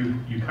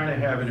kind of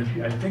have, and if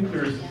you, I think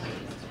there's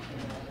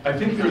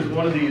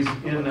one of these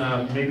in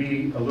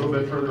maybe a little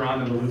bit further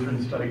on in the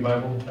Lutheran Study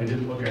Bible. I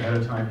didn't look ahead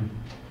of time.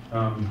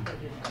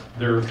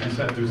 There's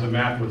a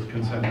map with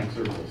concentric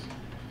circles.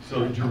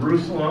 So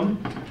Jerusalem,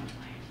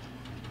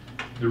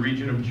 the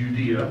region of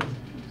Judea,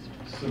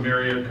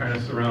 Samaria kind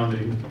of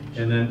surrounding,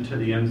 and then to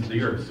the ends of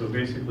the earth. So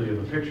basically, I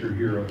have a picture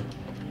here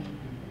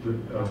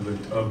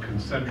of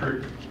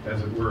concentric,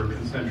 as it were,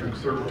 concentric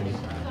circles. So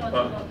it's a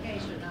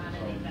location, not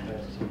an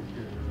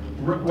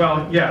event.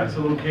 Well, yeah, it's a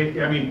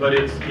location. I mean, but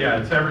it's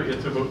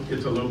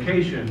a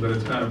location, but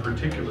it's not a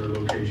particular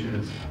location.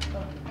 It's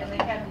And they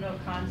had no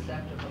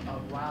concept of a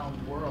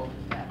round world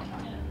at that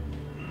time.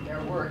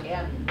 There were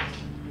ends.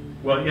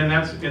 well,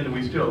 and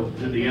we still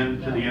to the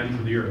ends of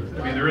the earth.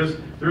 I mean, there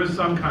is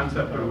some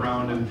concept of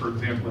round, and for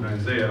example, in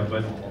Isaiah,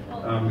 but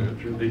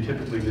they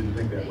typically didn't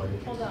think that way.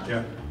 Hold on.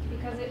 Yeah.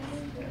 Because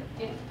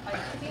I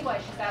see why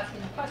she's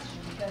asking the question,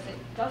 because it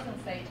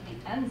doesn't say to the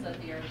ends of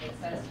the earth, it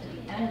says to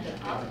the end of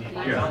the earth.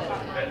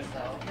 Yeah.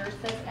 So yours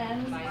says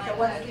ends, so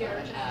what's the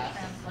original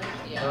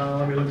translation?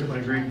 Let me look at my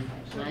Greek.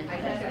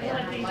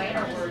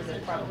 Minor words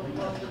that probably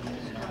will.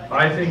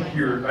 I think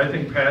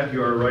Pat,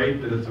 you are right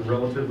that it's a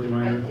relatively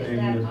minor Is thing.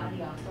 that that-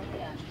 audio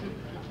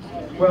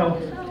also? Well,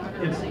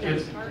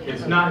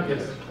 it's not.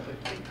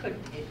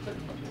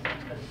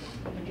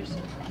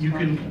 You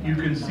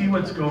can see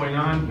what's going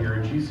on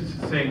here. Jesus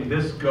is saying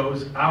this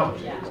goes out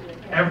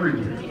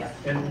everywhere,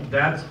 and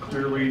that's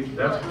clearly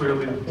the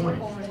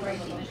point.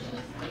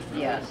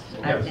 Yes,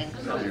 I think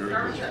So it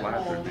starts at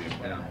home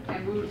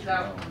and moves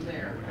out from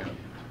there.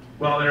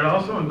 Well, and it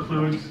also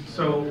includes.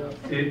 So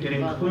it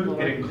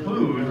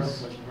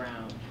includes.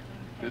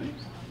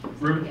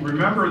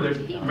 Remember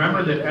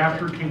that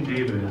after King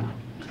David,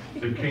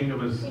 the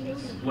kingdom is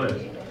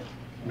split,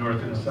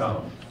 north and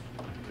south.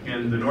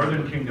 And the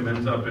northern kingdom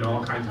ends up in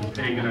all kinds of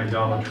pagan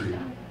idolatry.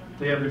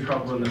 They have their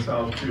trouble in the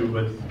south too,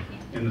 but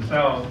in the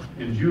south,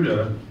 in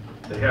Judah,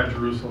 they have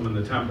Jerusalem and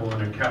the temple,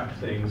 and it kept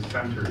things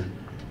centered,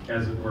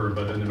 as it were.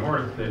 But in the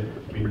north,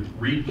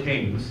 read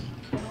Kings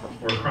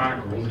or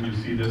Chronicles, and you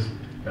see this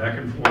back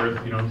and forth,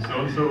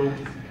 so-and-so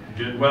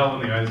did well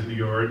in the eyes of the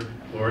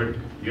Lord,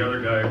 the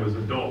other guy was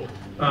a dolt.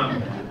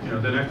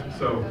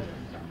 So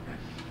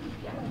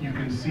you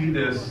can see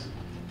this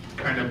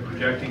kind of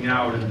projecting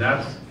out, and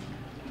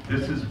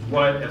this is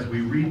what, as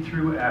we read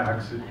through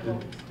Acts,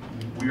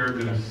 we are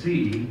going to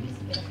see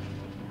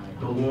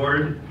the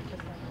Lord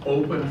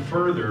open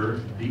further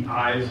the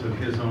eyes of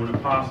his own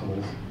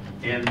apostles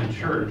and the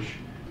church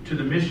to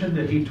the mission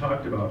that he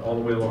talked about all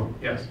the way along.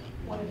 Yes?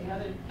 One of the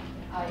other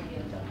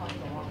ideas that comes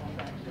along with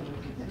that too is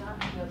it's not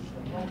just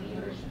the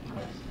believers,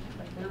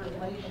 but their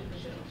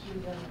relationships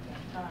through them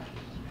at that time.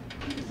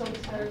 So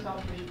it starts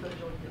off with your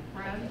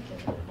friends,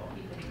 people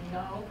you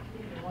know,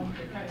 the ones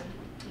you're kind of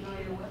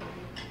familiar with,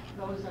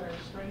 those that are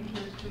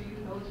strangers to you,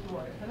 those who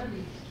are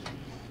enemies to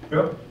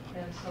you. Yep.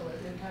 And so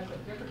it has a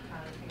different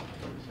connotation.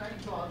 You're starting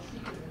to go out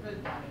seeking the good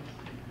guys.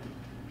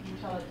 You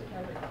tell it to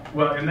everyone.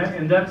 Well, and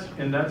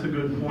that's a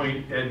good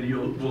point, and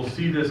we'll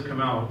see this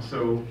come out.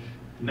 So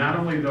not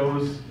only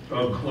those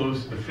of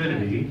close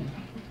affinity,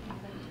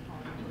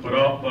 but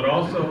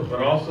also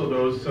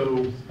those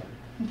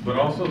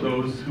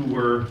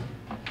who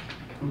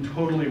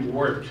totally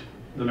warped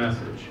the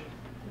message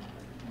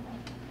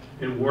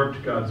and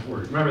warped God's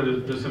word. Remember,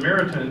 the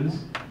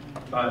Samaritans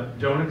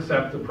don't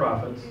accept the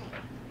prophets,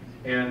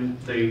 and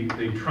they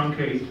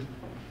truncate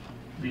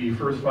the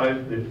first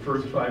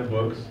five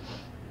books.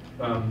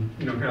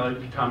 Kind of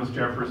like Thomas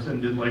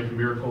Jefferson didn't like the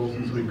miracles,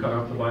 and so he cut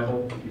out the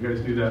Bible. You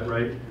guys knew that,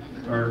 right?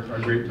 Our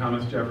great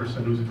Thomas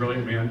Jefferson, who's a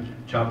brilliant man,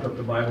 chopped up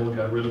the Bible,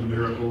 got rid of the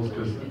miracles,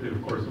 because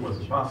of course it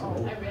wasn't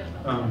possible.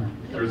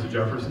 There's a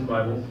Jefferson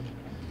Bible.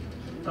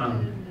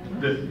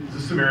 The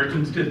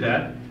Samaritans did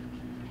that.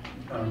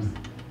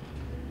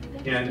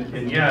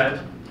 And yet,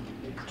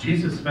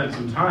 Jesus spent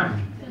some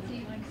time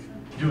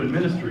doing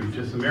ministry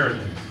to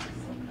Samaritans,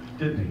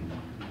 didn't he?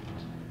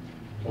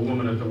 A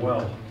woman at the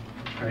well,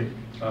 right?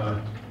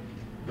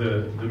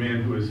 The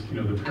man who was,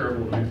 the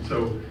parable of man.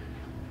 So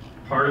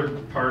part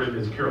of,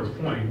 as Carol's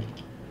point,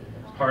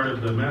 part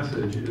of the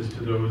message is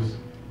to those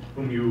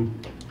whom you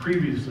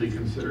previously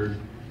considered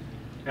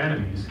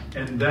enemies,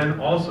 and then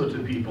also to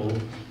people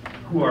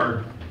who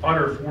are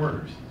utter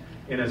foreigners.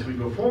 And as we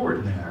go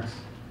forward in Acts,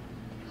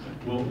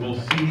 we'll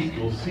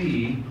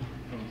see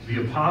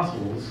the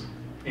apostles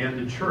and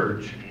the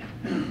church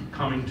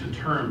coming to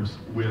terms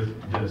with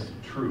this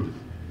truth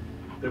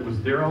that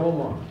was there all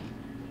along.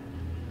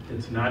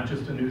 It's not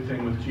just a new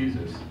thing with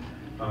Jesus,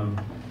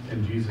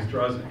 and Jesus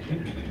draws it.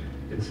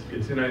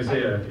 It's in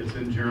Isaiah, it's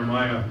in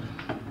Jeremiah,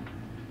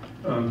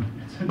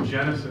 it's in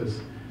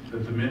Genesis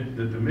that the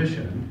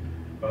mission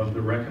of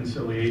the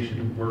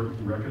reconciliation work,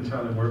 the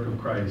reconciling work of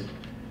Christ,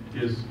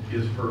 is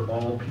for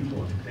all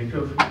people. And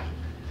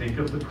think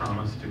of the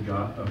promise of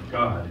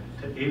God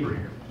to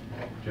Abraham,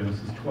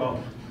 Genesis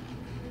 12.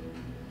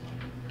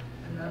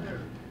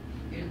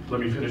 Let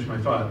me finish my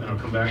thought, and I'll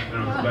come back to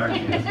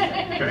you.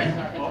 Okay?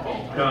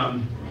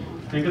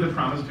 Think of the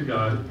promise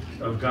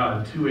of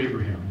God to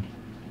Abraham,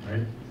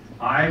 right?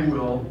 I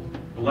will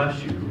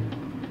bless you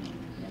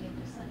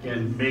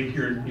and make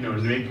your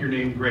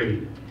name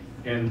great,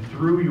 and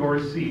through your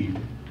seed,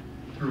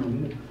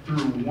 through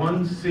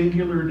one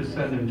singular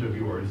descendant of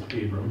yours,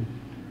 Abram,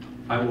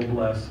 I will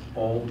bless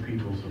all the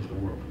peoples of the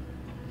world.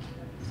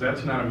 If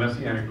that's not a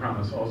messianic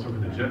promise also for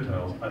the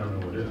Gentiles, I don't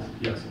know what is.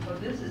 Yes? Well,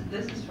 this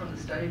is from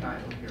the study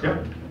Bible here,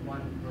 Yep.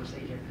 1 verse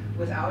 8 here.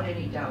 Without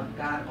any doubt,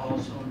 God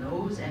also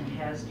knows and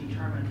has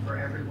determined for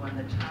everyone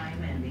the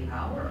time and the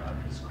hour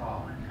of his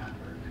call and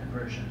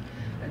conversion.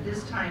 But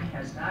this time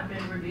has not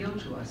been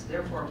revealed to us.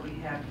 Therefore, we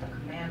have the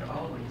command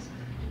always to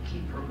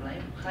keep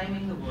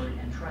proclaiming the word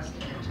and trust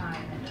in the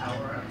time and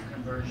hour of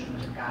conversion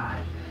to God.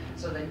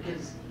 So that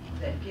gives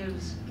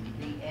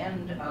the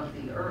end of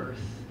the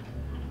earth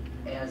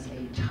as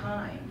a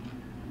time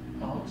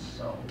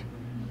also.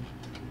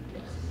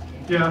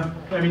 Yeah,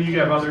 I mean you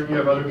have other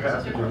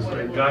passages,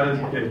 right? God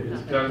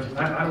is.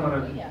 I don't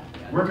want to.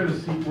 We're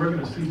going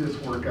to see this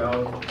work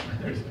out.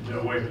 There's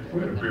no way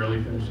we're going to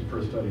barely finish the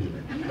first study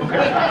today. Okay.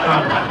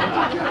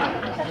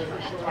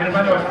 And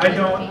by the way,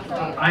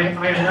 I'm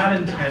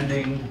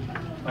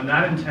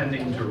not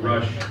intending to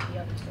rush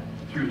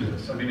through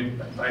this. I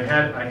mean, I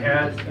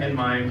had in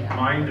my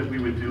mind that we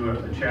would do a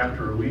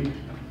chapter a week.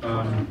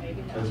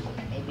 That's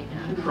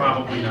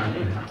probably not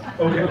going to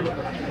happen. Okay,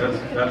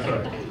 that's all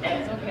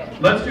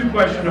right. Let's do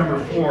question number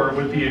 4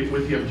 with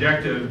the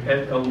objective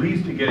at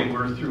least of getting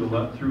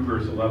through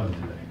verse 11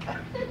 today.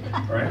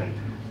 All right.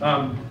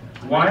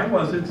 Why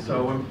was it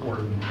so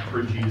important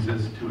for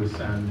Jesus to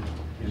ascend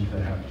into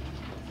heaven?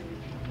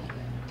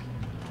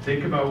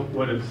 Think about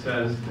what it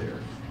says there.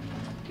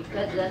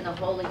 Because then the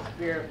Holy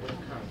Spirit will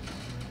come.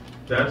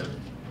 That's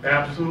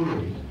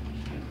absolutely.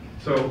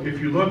 So if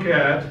you look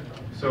at,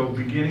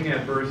 beginning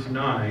at verse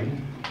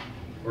 9,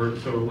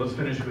 let's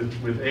finish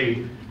with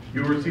 8.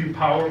 You will receive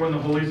power when the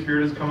Holy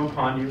Spirit has come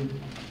upon you.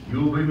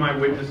 You will be my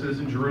witnesses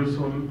in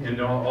Jerusalem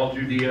and all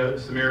Judea,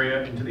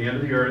 Samaria, and to the end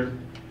of the earth.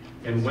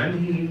 And when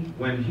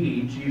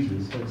he,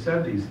 Jesus, had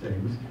said these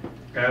things,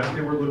 as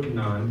they were looking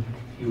on,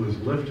 he was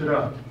lifted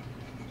up,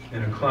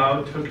 and a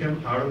cloud took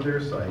him out of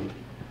their sight.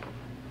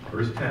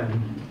 Verse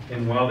 10,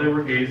 and while they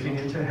were gazing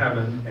into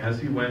heaven, as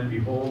he went,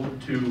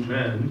 behold, 2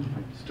 men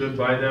stood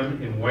by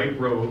them in white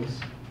robes,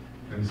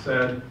 and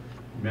said,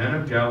 Men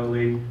of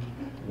Galilee,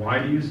 why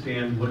do you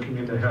stand looking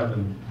into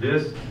heaven?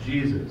 This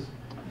Jesus,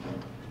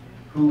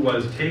 who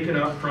was taken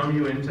up from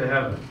you into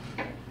heaven,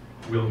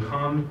 will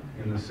come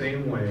in the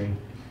same way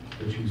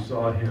that you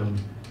saw him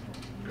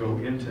go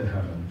into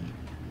heaven.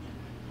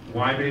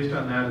 Why, based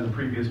on that in the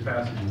previous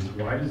passages,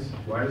 why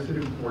is it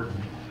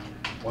important?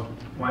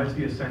 Why is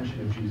the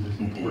ascension of Jesus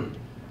important?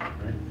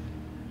 Right?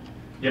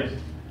 Yes?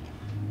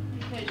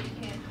 Because you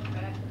can't come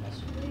back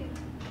unless you leave.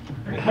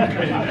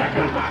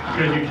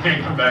 Because you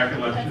can't come back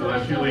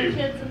unless you leave.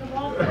 Kids in the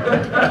ball.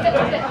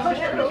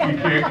 You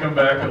can't come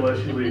back unless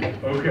you leave.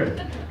 Okay.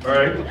 All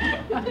right.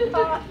 It's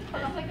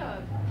like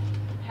a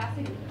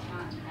passing of the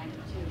baton kind of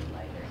too.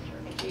 Like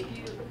I gave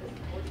you this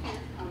Holy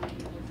Spirit's coming,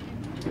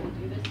 you're going to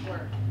do this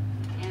work,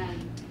 and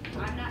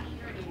I'm not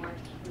here anymore.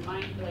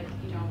 Remind you, like,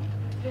 you know,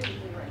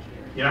 physically right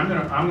here. Yeah,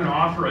 I'm gonna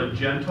offer a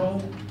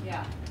gentle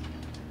Yeah.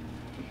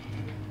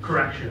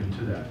 correction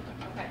to that.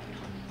 Okay.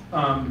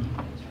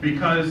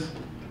 Because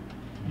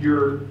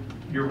you're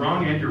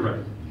wrong and you're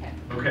right.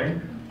 Okay.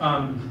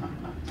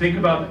 Think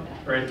about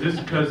this,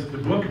 because the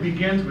book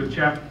begins with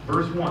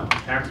verse 1,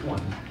 Acts 1,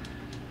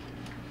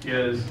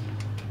 is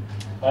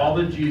all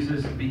that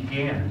Jesus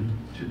began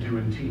to do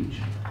and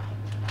teach.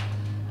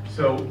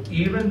 So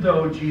even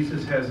though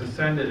Jesus has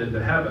ascended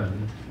into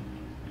heaven,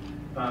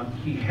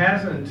 he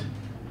hasn't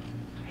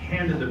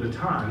handed the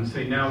baton,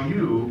 say now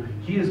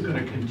he is going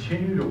to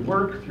continue to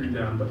work through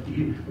them, but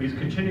he's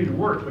continued to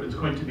work, but it's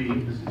going to be,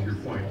 this is your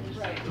point,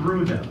 Right.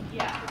 through them.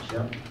 Yeah.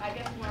 Yep. I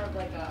guess more of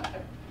like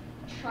a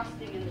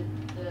trusting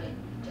in the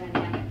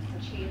dynamics, the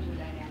change in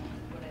dynamics.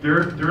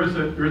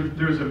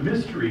 There's a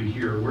mystery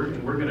here,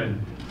 and we're going to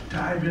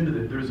dive into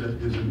that. There's a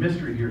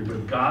mystery here,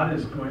 but God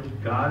is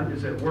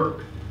at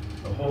work.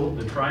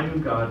 The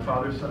triune God,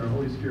 Father, Son, and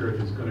Holy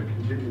Spirit is going to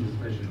continue this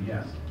mission.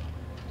 Yes.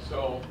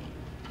 So,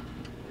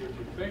 if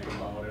you think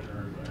about it,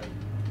 or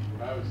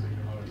what I was thinking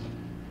about is,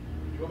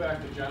 you go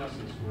back to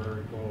Genesis where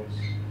it goes,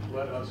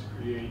 let us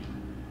create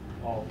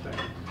all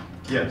things.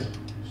 Yes.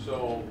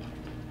 So,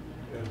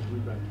 as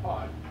we've been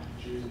taught,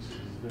 Jesus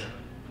is there.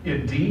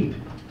 Indeed.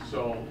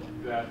 So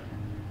that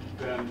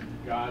then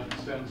God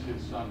sends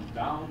his son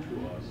down to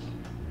us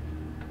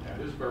at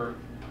his birth.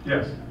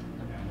 Yes.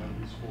 And when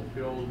he's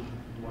fulfilled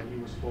what he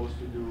was supposed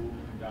to do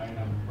and dying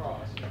on the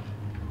cross,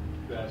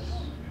 that's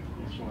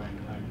he's going,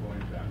 I'm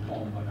going back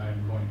home, but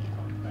I'm going to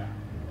come back.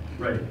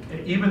 Right.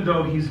 Even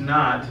though he's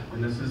not,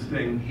 and this is the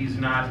thing, he's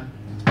not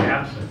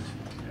absent.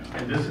 Yeah.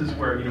 And this is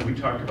where, we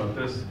talked about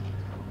this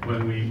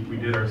when we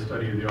did our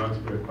study of the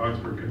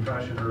Augsburg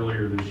Confession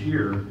earlier this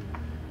year.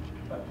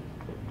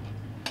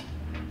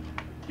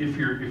 If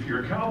you're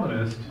a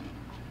Calvinist,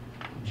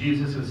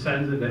 Jesus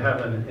ascends into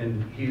heaven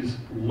and he's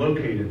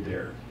located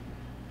there.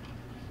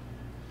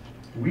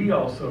 We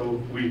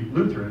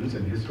Lutherans,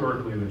 and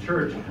historically in the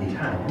church,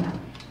 contend,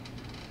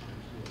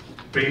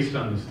 based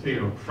on this,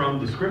 from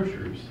the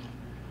scriptures,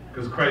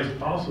 because Christ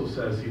also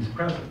says he's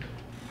present,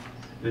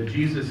 that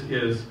Jesus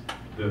is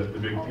the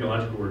big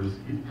theological word is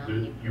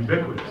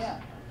ubiquitous.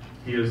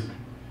 He is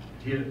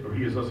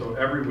also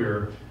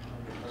everywhere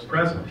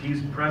present.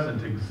 He's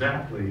present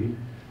exactly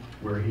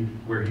where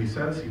he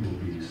says he will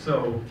be.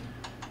 So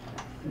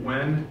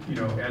when,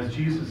 as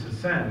Jesus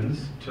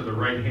ascends to the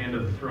right hand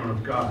of the throne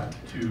of God,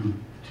 to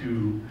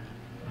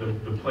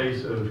the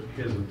place of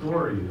his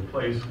authority, the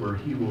place where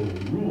he will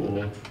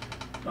rule,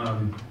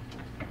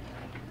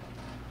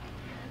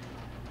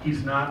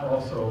 he's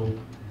also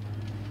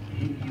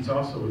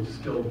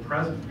still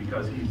present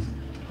because he's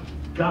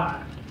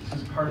God.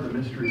 This is part of the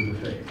mystery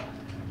of the faith.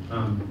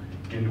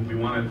 And we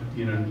want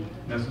to,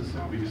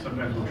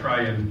 sometimes we'll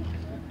try and,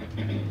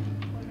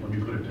 let me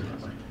put it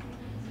differently.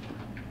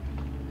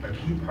 A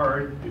key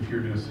part, if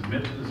you're going to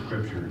submit to the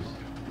scriptures,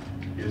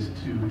 is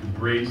to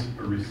embrace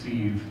or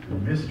receive the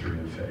mystery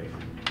of faith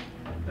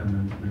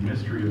and the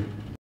mystery of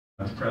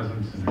God's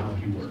presence and how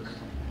he works.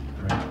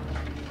 Right?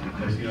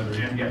 I see another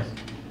hand? Yes.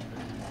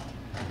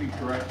 You can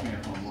correct me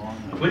if I'm wrong.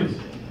 Please.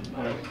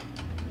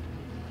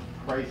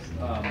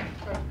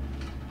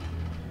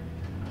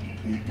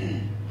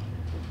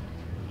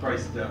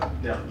 Christ's death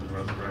and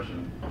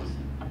resurrection was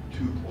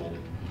twofold.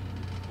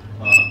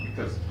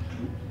 Because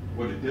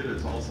what it did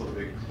is also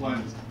it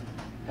cleansed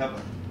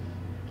heaven.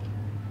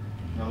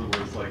 In other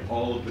words, like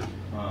all of the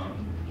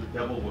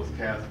devil was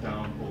cast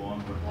down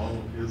along with all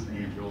of his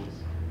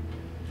angels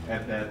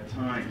at that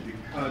time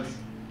because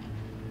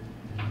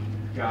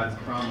God's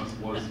promise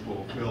was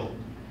fulfilled.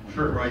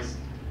 When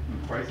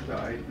Christ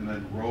died and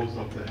then rose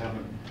up to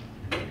heaven,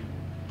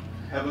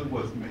 heaven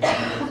was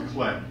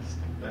cleansed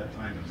at that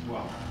time as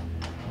well.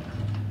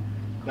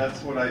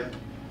 That's what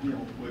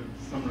with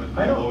some of the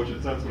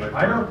theologians, that's what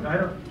I don't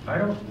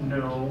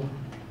know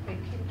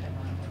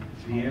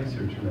the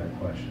answer to that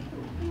question.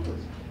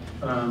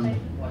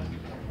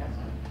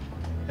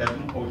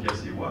 Heaven? Oh,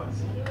 yes, he was.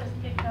 He was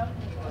picked up.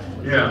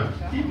 Yeah.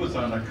 He was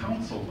on a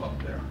council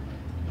up there.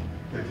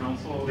 The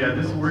council?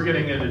 Yeah, we're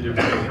getting into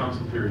different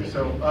council theories.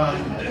 So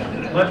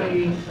let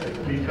me,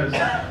 because,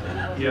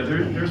 yeah,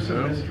 there's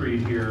some mystery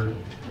here.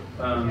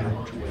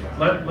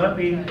 Let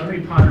me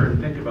ponder and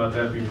think about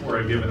that before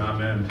I give an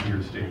amen to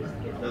your statement.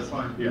 That's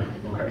fine. Yeah,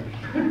 okay.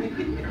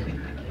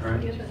 All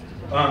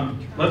right.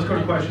 Let's go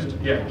to question,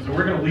 yeah, so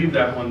we're gonna leave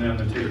that one then on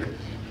the table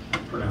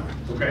for now,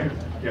 okay?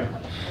 Yeah.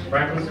 All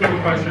right, let's go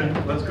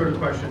to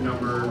question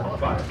number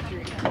 5.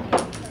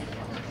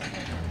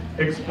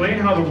 Explain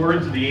how the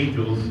words of the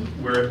angels,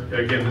 where,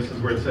 again, this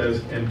is where it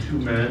says, and 2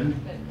 men,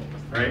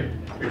 right?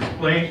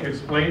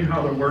 Explain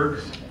how the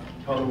words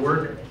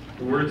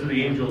of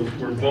the angels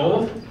were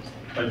both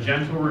a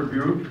gentle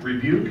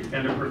rebuke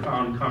and a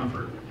profound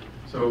comfort.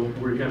 So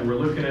we're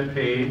looking at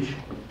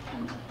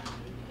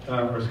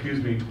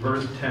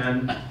verse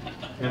 10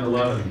 and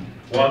 11.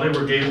 While they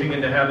were gazing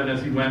into heaven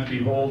as he went,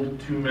 behold,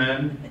 2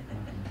 men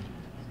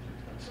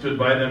stood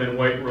by them in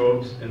white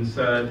robes and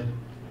said,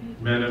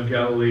 Men of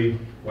Galilee,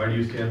 why do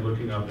you stand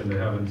looking up into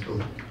heaven?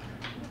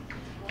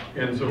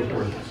 And so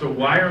forth. So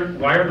why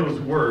are those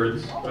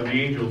words of the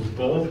angels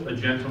both a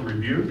gentle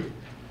rebuke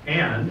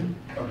and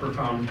a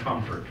profound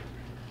comfort?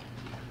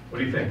 What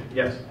do you think?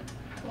 Yes?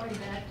 Going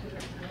back to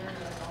the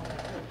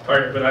All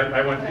right, but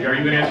I want. Are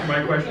you going to answer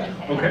my question?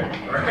 Okay.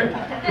 All right.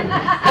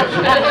 I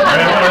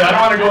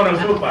don't want to go on a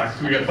soapbox.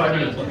 So we got 5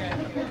 minutes left.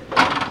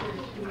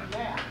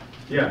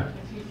 Yeah. Is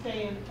he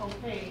saying,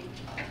 okay,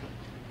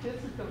 this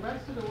is the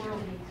rest of the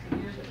world needs to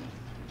hear this.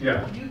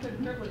 Yeah. You've been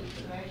privileged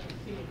to actually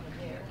see it from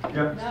there.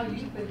 Yeah. Now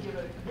you've been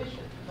given a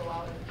commission to go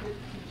out and teach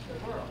the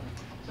world.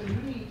 So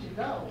you need to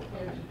go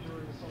into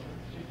Jerusalem,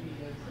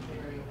 Judea, and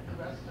Samaria, and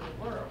the rest of the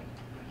world,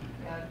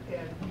 and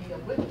be a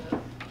witness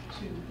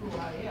to who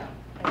I am.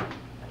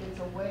 And it's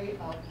a way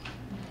of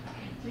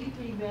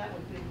deepening that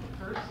within the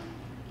person,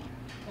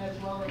 as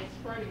well as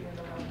spreading it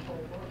around the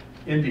whole world.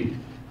 Indeed.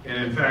 And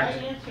in fact,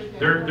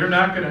 they're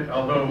not going to,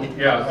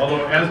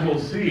 although as we'll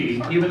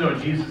see, even though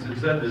Jesus has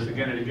said this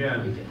again and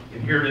again,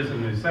 and here it is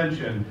in the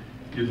ascension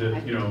to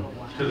the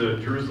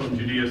Jerusalem,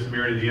 Judea,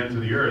 Samaria, the ends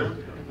of the earth,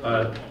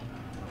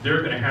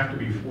 they're going to have to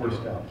be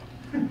forced out.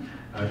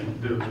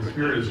 The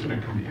Spirit is going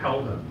to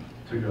compel them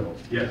to go.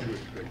 Yes.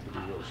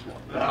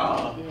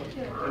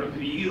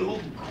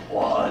 Rebuke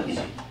was,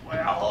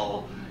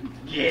 well,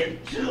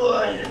 get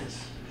to it.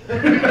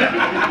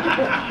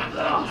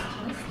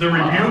 The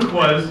rebuke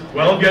was,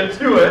 well, get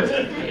to it,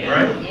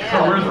 right? Yeah, so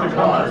where's the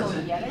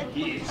comfort?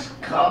 He's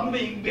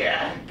coming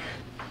back.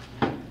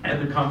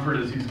 And the comfort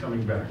is he's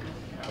coming back.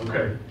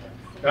 Okay.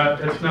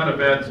 That's not a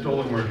bad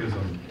stolen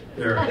workism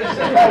there.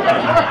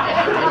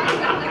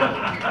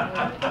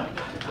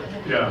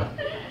 Yeah.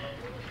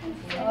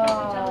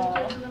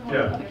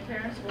 Yeah.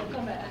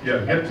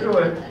 Yeah, get to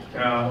it.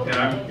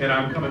 And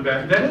I'm coming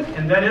back.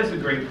 That is a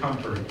great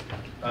comfort.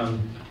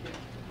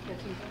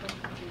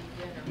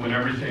 When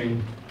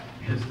everything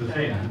hits the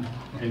fan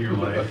in your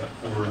life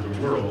or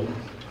the world,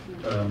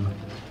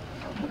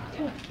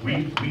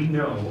 we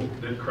know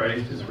that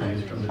Christ is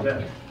raised from the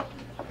dead,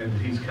 and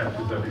he's kept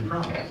his every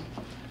promise.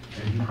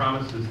 And he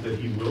promises that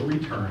he will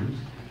return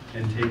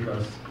and take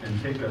us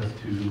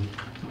to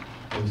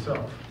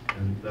himself.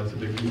 And that's a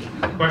big deal.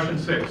 Question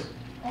 6.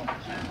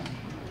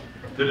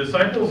 The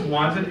disciples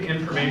wanted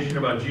information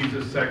about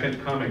Jesus'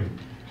 second coming.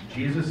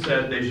 Jesus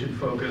said they should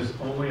focus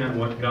only on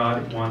what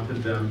God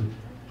wanted them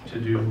to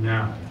do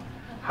now.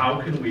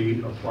 How can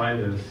we apply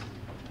this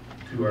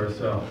to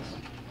ourselves?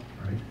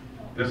 Right?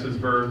 This is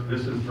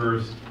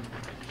verse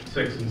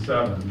 6 and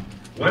 7.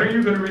 When are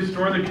you going to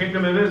restore the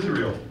kingdom of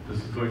Israel?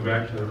 This is going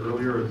back to the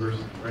earlier verse,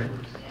 right?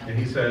 And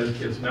he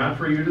says, it's not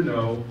for you to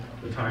know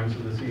the times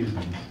of the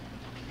seasons,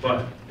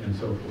 but, and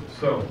so forth.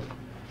 So,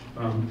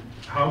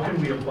 how can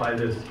we apply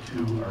this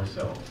to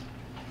ourselves?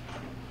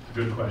 It's a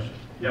good question.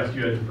 Yes,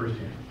 you had your first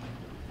hand.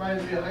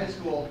 Reminds me of high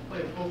school,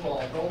 playing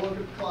football. Don't look at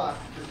the clock,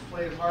 just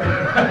play as hard as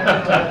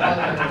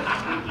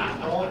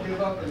you Don't give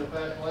up in the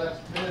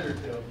last minute or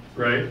two.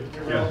 Right?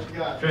 Give it all you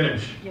got.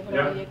 Finish. Give it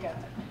all you got.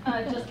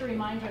 Just a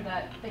reminder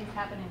that things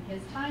happen in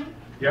his time,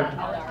 yep.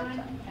 not our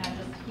time, and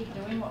just keep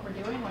doing what we're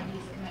doing,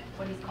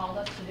 what he's called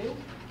us to do.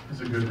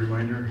 It's a good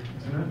reminder,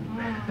 isn't it?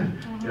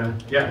 Mm-hmm. Yeah.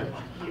 Yeah.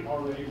 He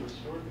already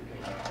restored the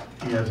kingdom.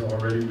 He has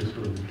already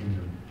restored the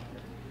kingdom.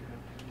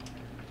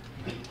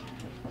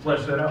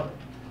 Flesh that out.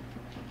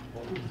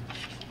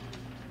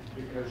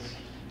 Because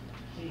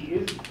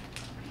he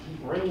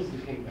brings the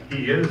kingdom.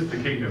 He is the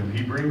kingdom.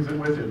 He brings it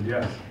with him,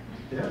 yes.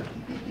 Yeah.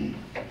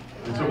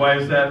 And so why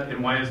is that,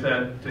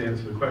 to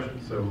answer the question,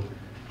 so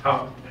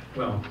how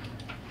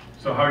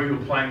are you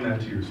applying that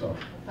to yourself?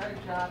 It's our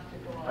job to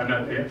go on. I'm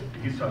not, yeah,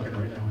 he's talking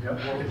right now,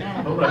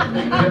 yeah. Hold on,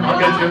 I'll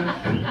get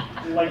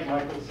you. Like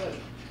Michael said,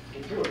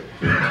 get to it.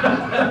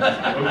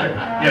 Okay,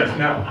 yes,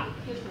 now.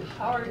 This is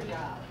our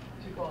job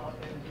to go out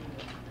and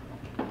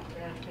do it.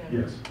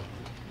 Yes.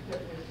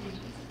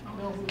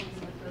 Know who Jesus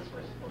is,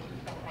 we're supposed to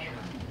tell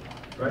others.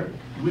 Right?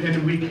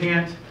 And we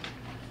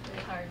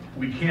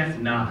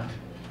can't not,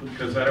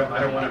 because I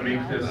don't want to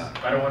make this,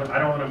 I don't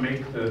want to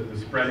make the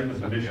spreading of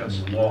the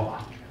mission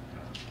law.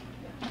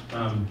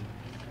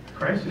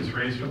 Christ is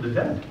raised from the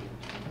dead.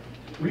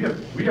 We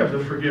have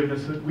the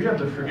forgiveness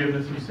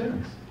of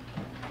sins.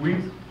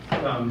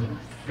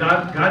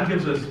 God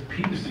gives us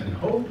peace and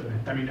hope.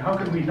 I mean, how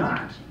can we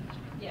not?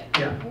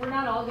 Yeah. We're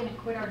not all gonna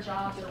quit our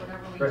jobs or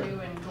whatever we Right. do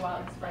and go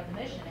out and spread the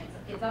mission.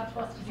 It's up to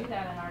us to do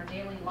that in our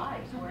daily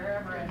lives,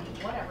 wherever and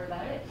whatever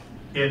that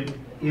is.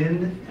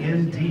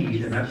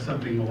 Indeed, and that's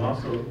something we'll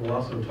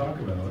also talk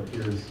about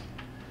is,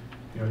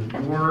 you know,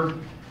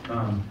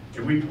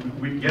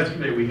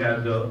 yesterday we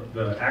had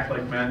the Act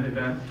Like Men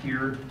event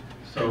here,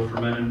 so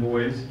for men and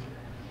boys,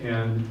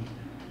 and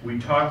we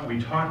talked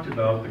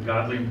about the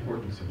godly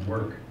importance of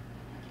work.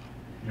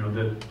 You know,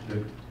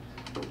 that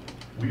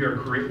we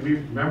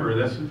remember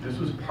this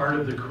was part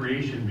of the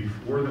creation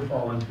before the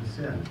fall into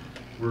sin.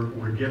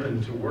 We're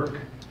given to work,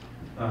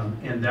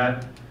 and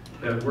that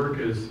work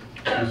is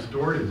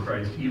restored in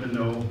Christ, even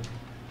though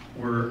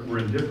we're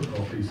in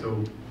difficulty.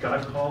 So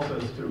God calls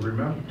us to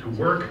remember to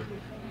work.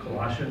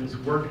 Colossians,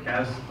 work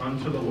as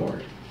unto the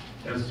Lord,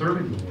 as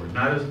serving the Lord,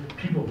 not as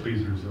people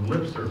pleasers and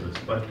lip service,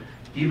 but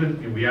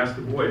even we asked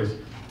the boys,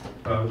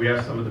 we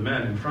asked some of the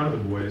men in front of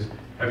the boys,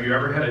 have you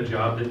ever had a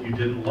job that you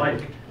didn't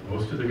like?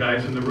 Most of the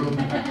guys in the room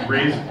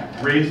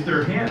raised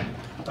their hand.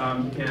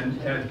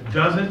 And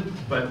doesn't,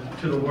 but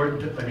to the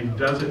Lord, I mean,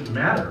 doesn't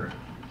matter.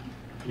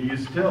 You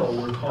still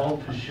were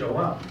called to show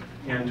up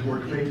and to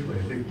work faithfully.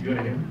 I think you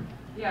got him.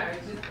 Yeah,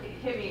 it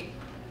hit me.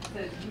 It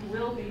says, you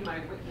will be my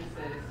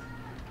witnesses,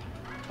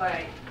 but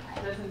it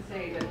doesn't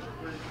say that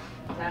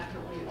we're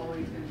definitely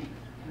always going to be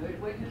good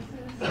witnesses.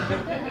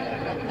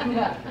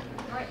 Yeah.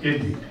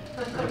 Indeed.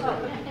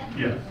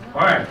 Yeah.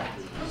 All right.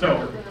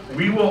 So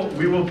we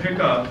will pick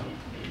up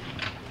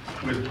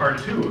with part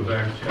 2 of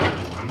Acts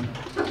chapter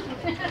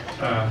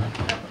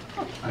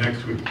 1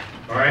 next week.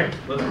 All right.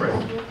 Let's pray.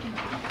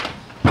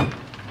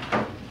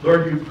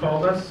 Lord, you've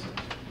called us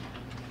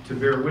to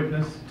bear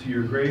witness to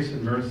your grace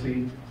and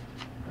mercy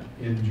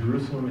in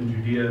Jerusalem and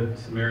Judea,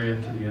 Samaria,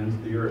 to the ends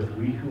of the earth.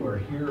 We who are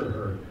here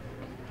are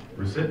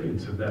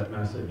recipients of that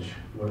message,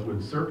 what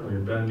would certainly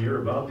have been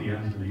near about the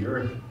ends of the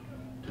earth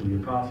to the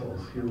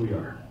apostles. Here we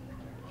are.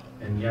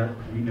 And yet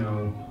we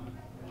know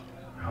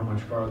how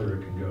much farther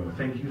it can go.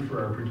 Thank you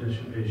for our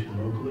participation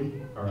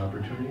locally, our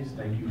opportunities.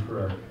 Thank you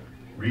for our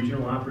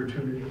regional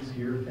opportunities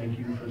here. Thank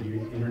you for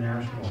the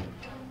international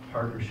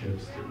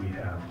partnerships that we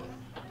have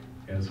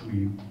as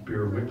we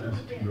bear witness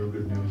to your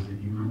good news that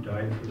you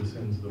died for the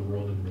sins of the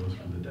world and rose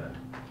from the dead.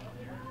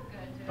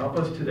 Help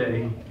us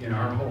today in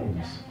our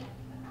homes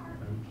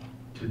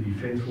to be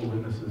faithful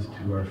witnesses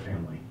to our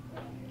family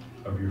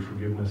of your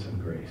forgiveness and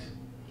grace.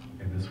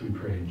 And this we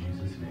pray in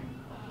Jesus' name.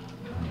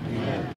 Amen.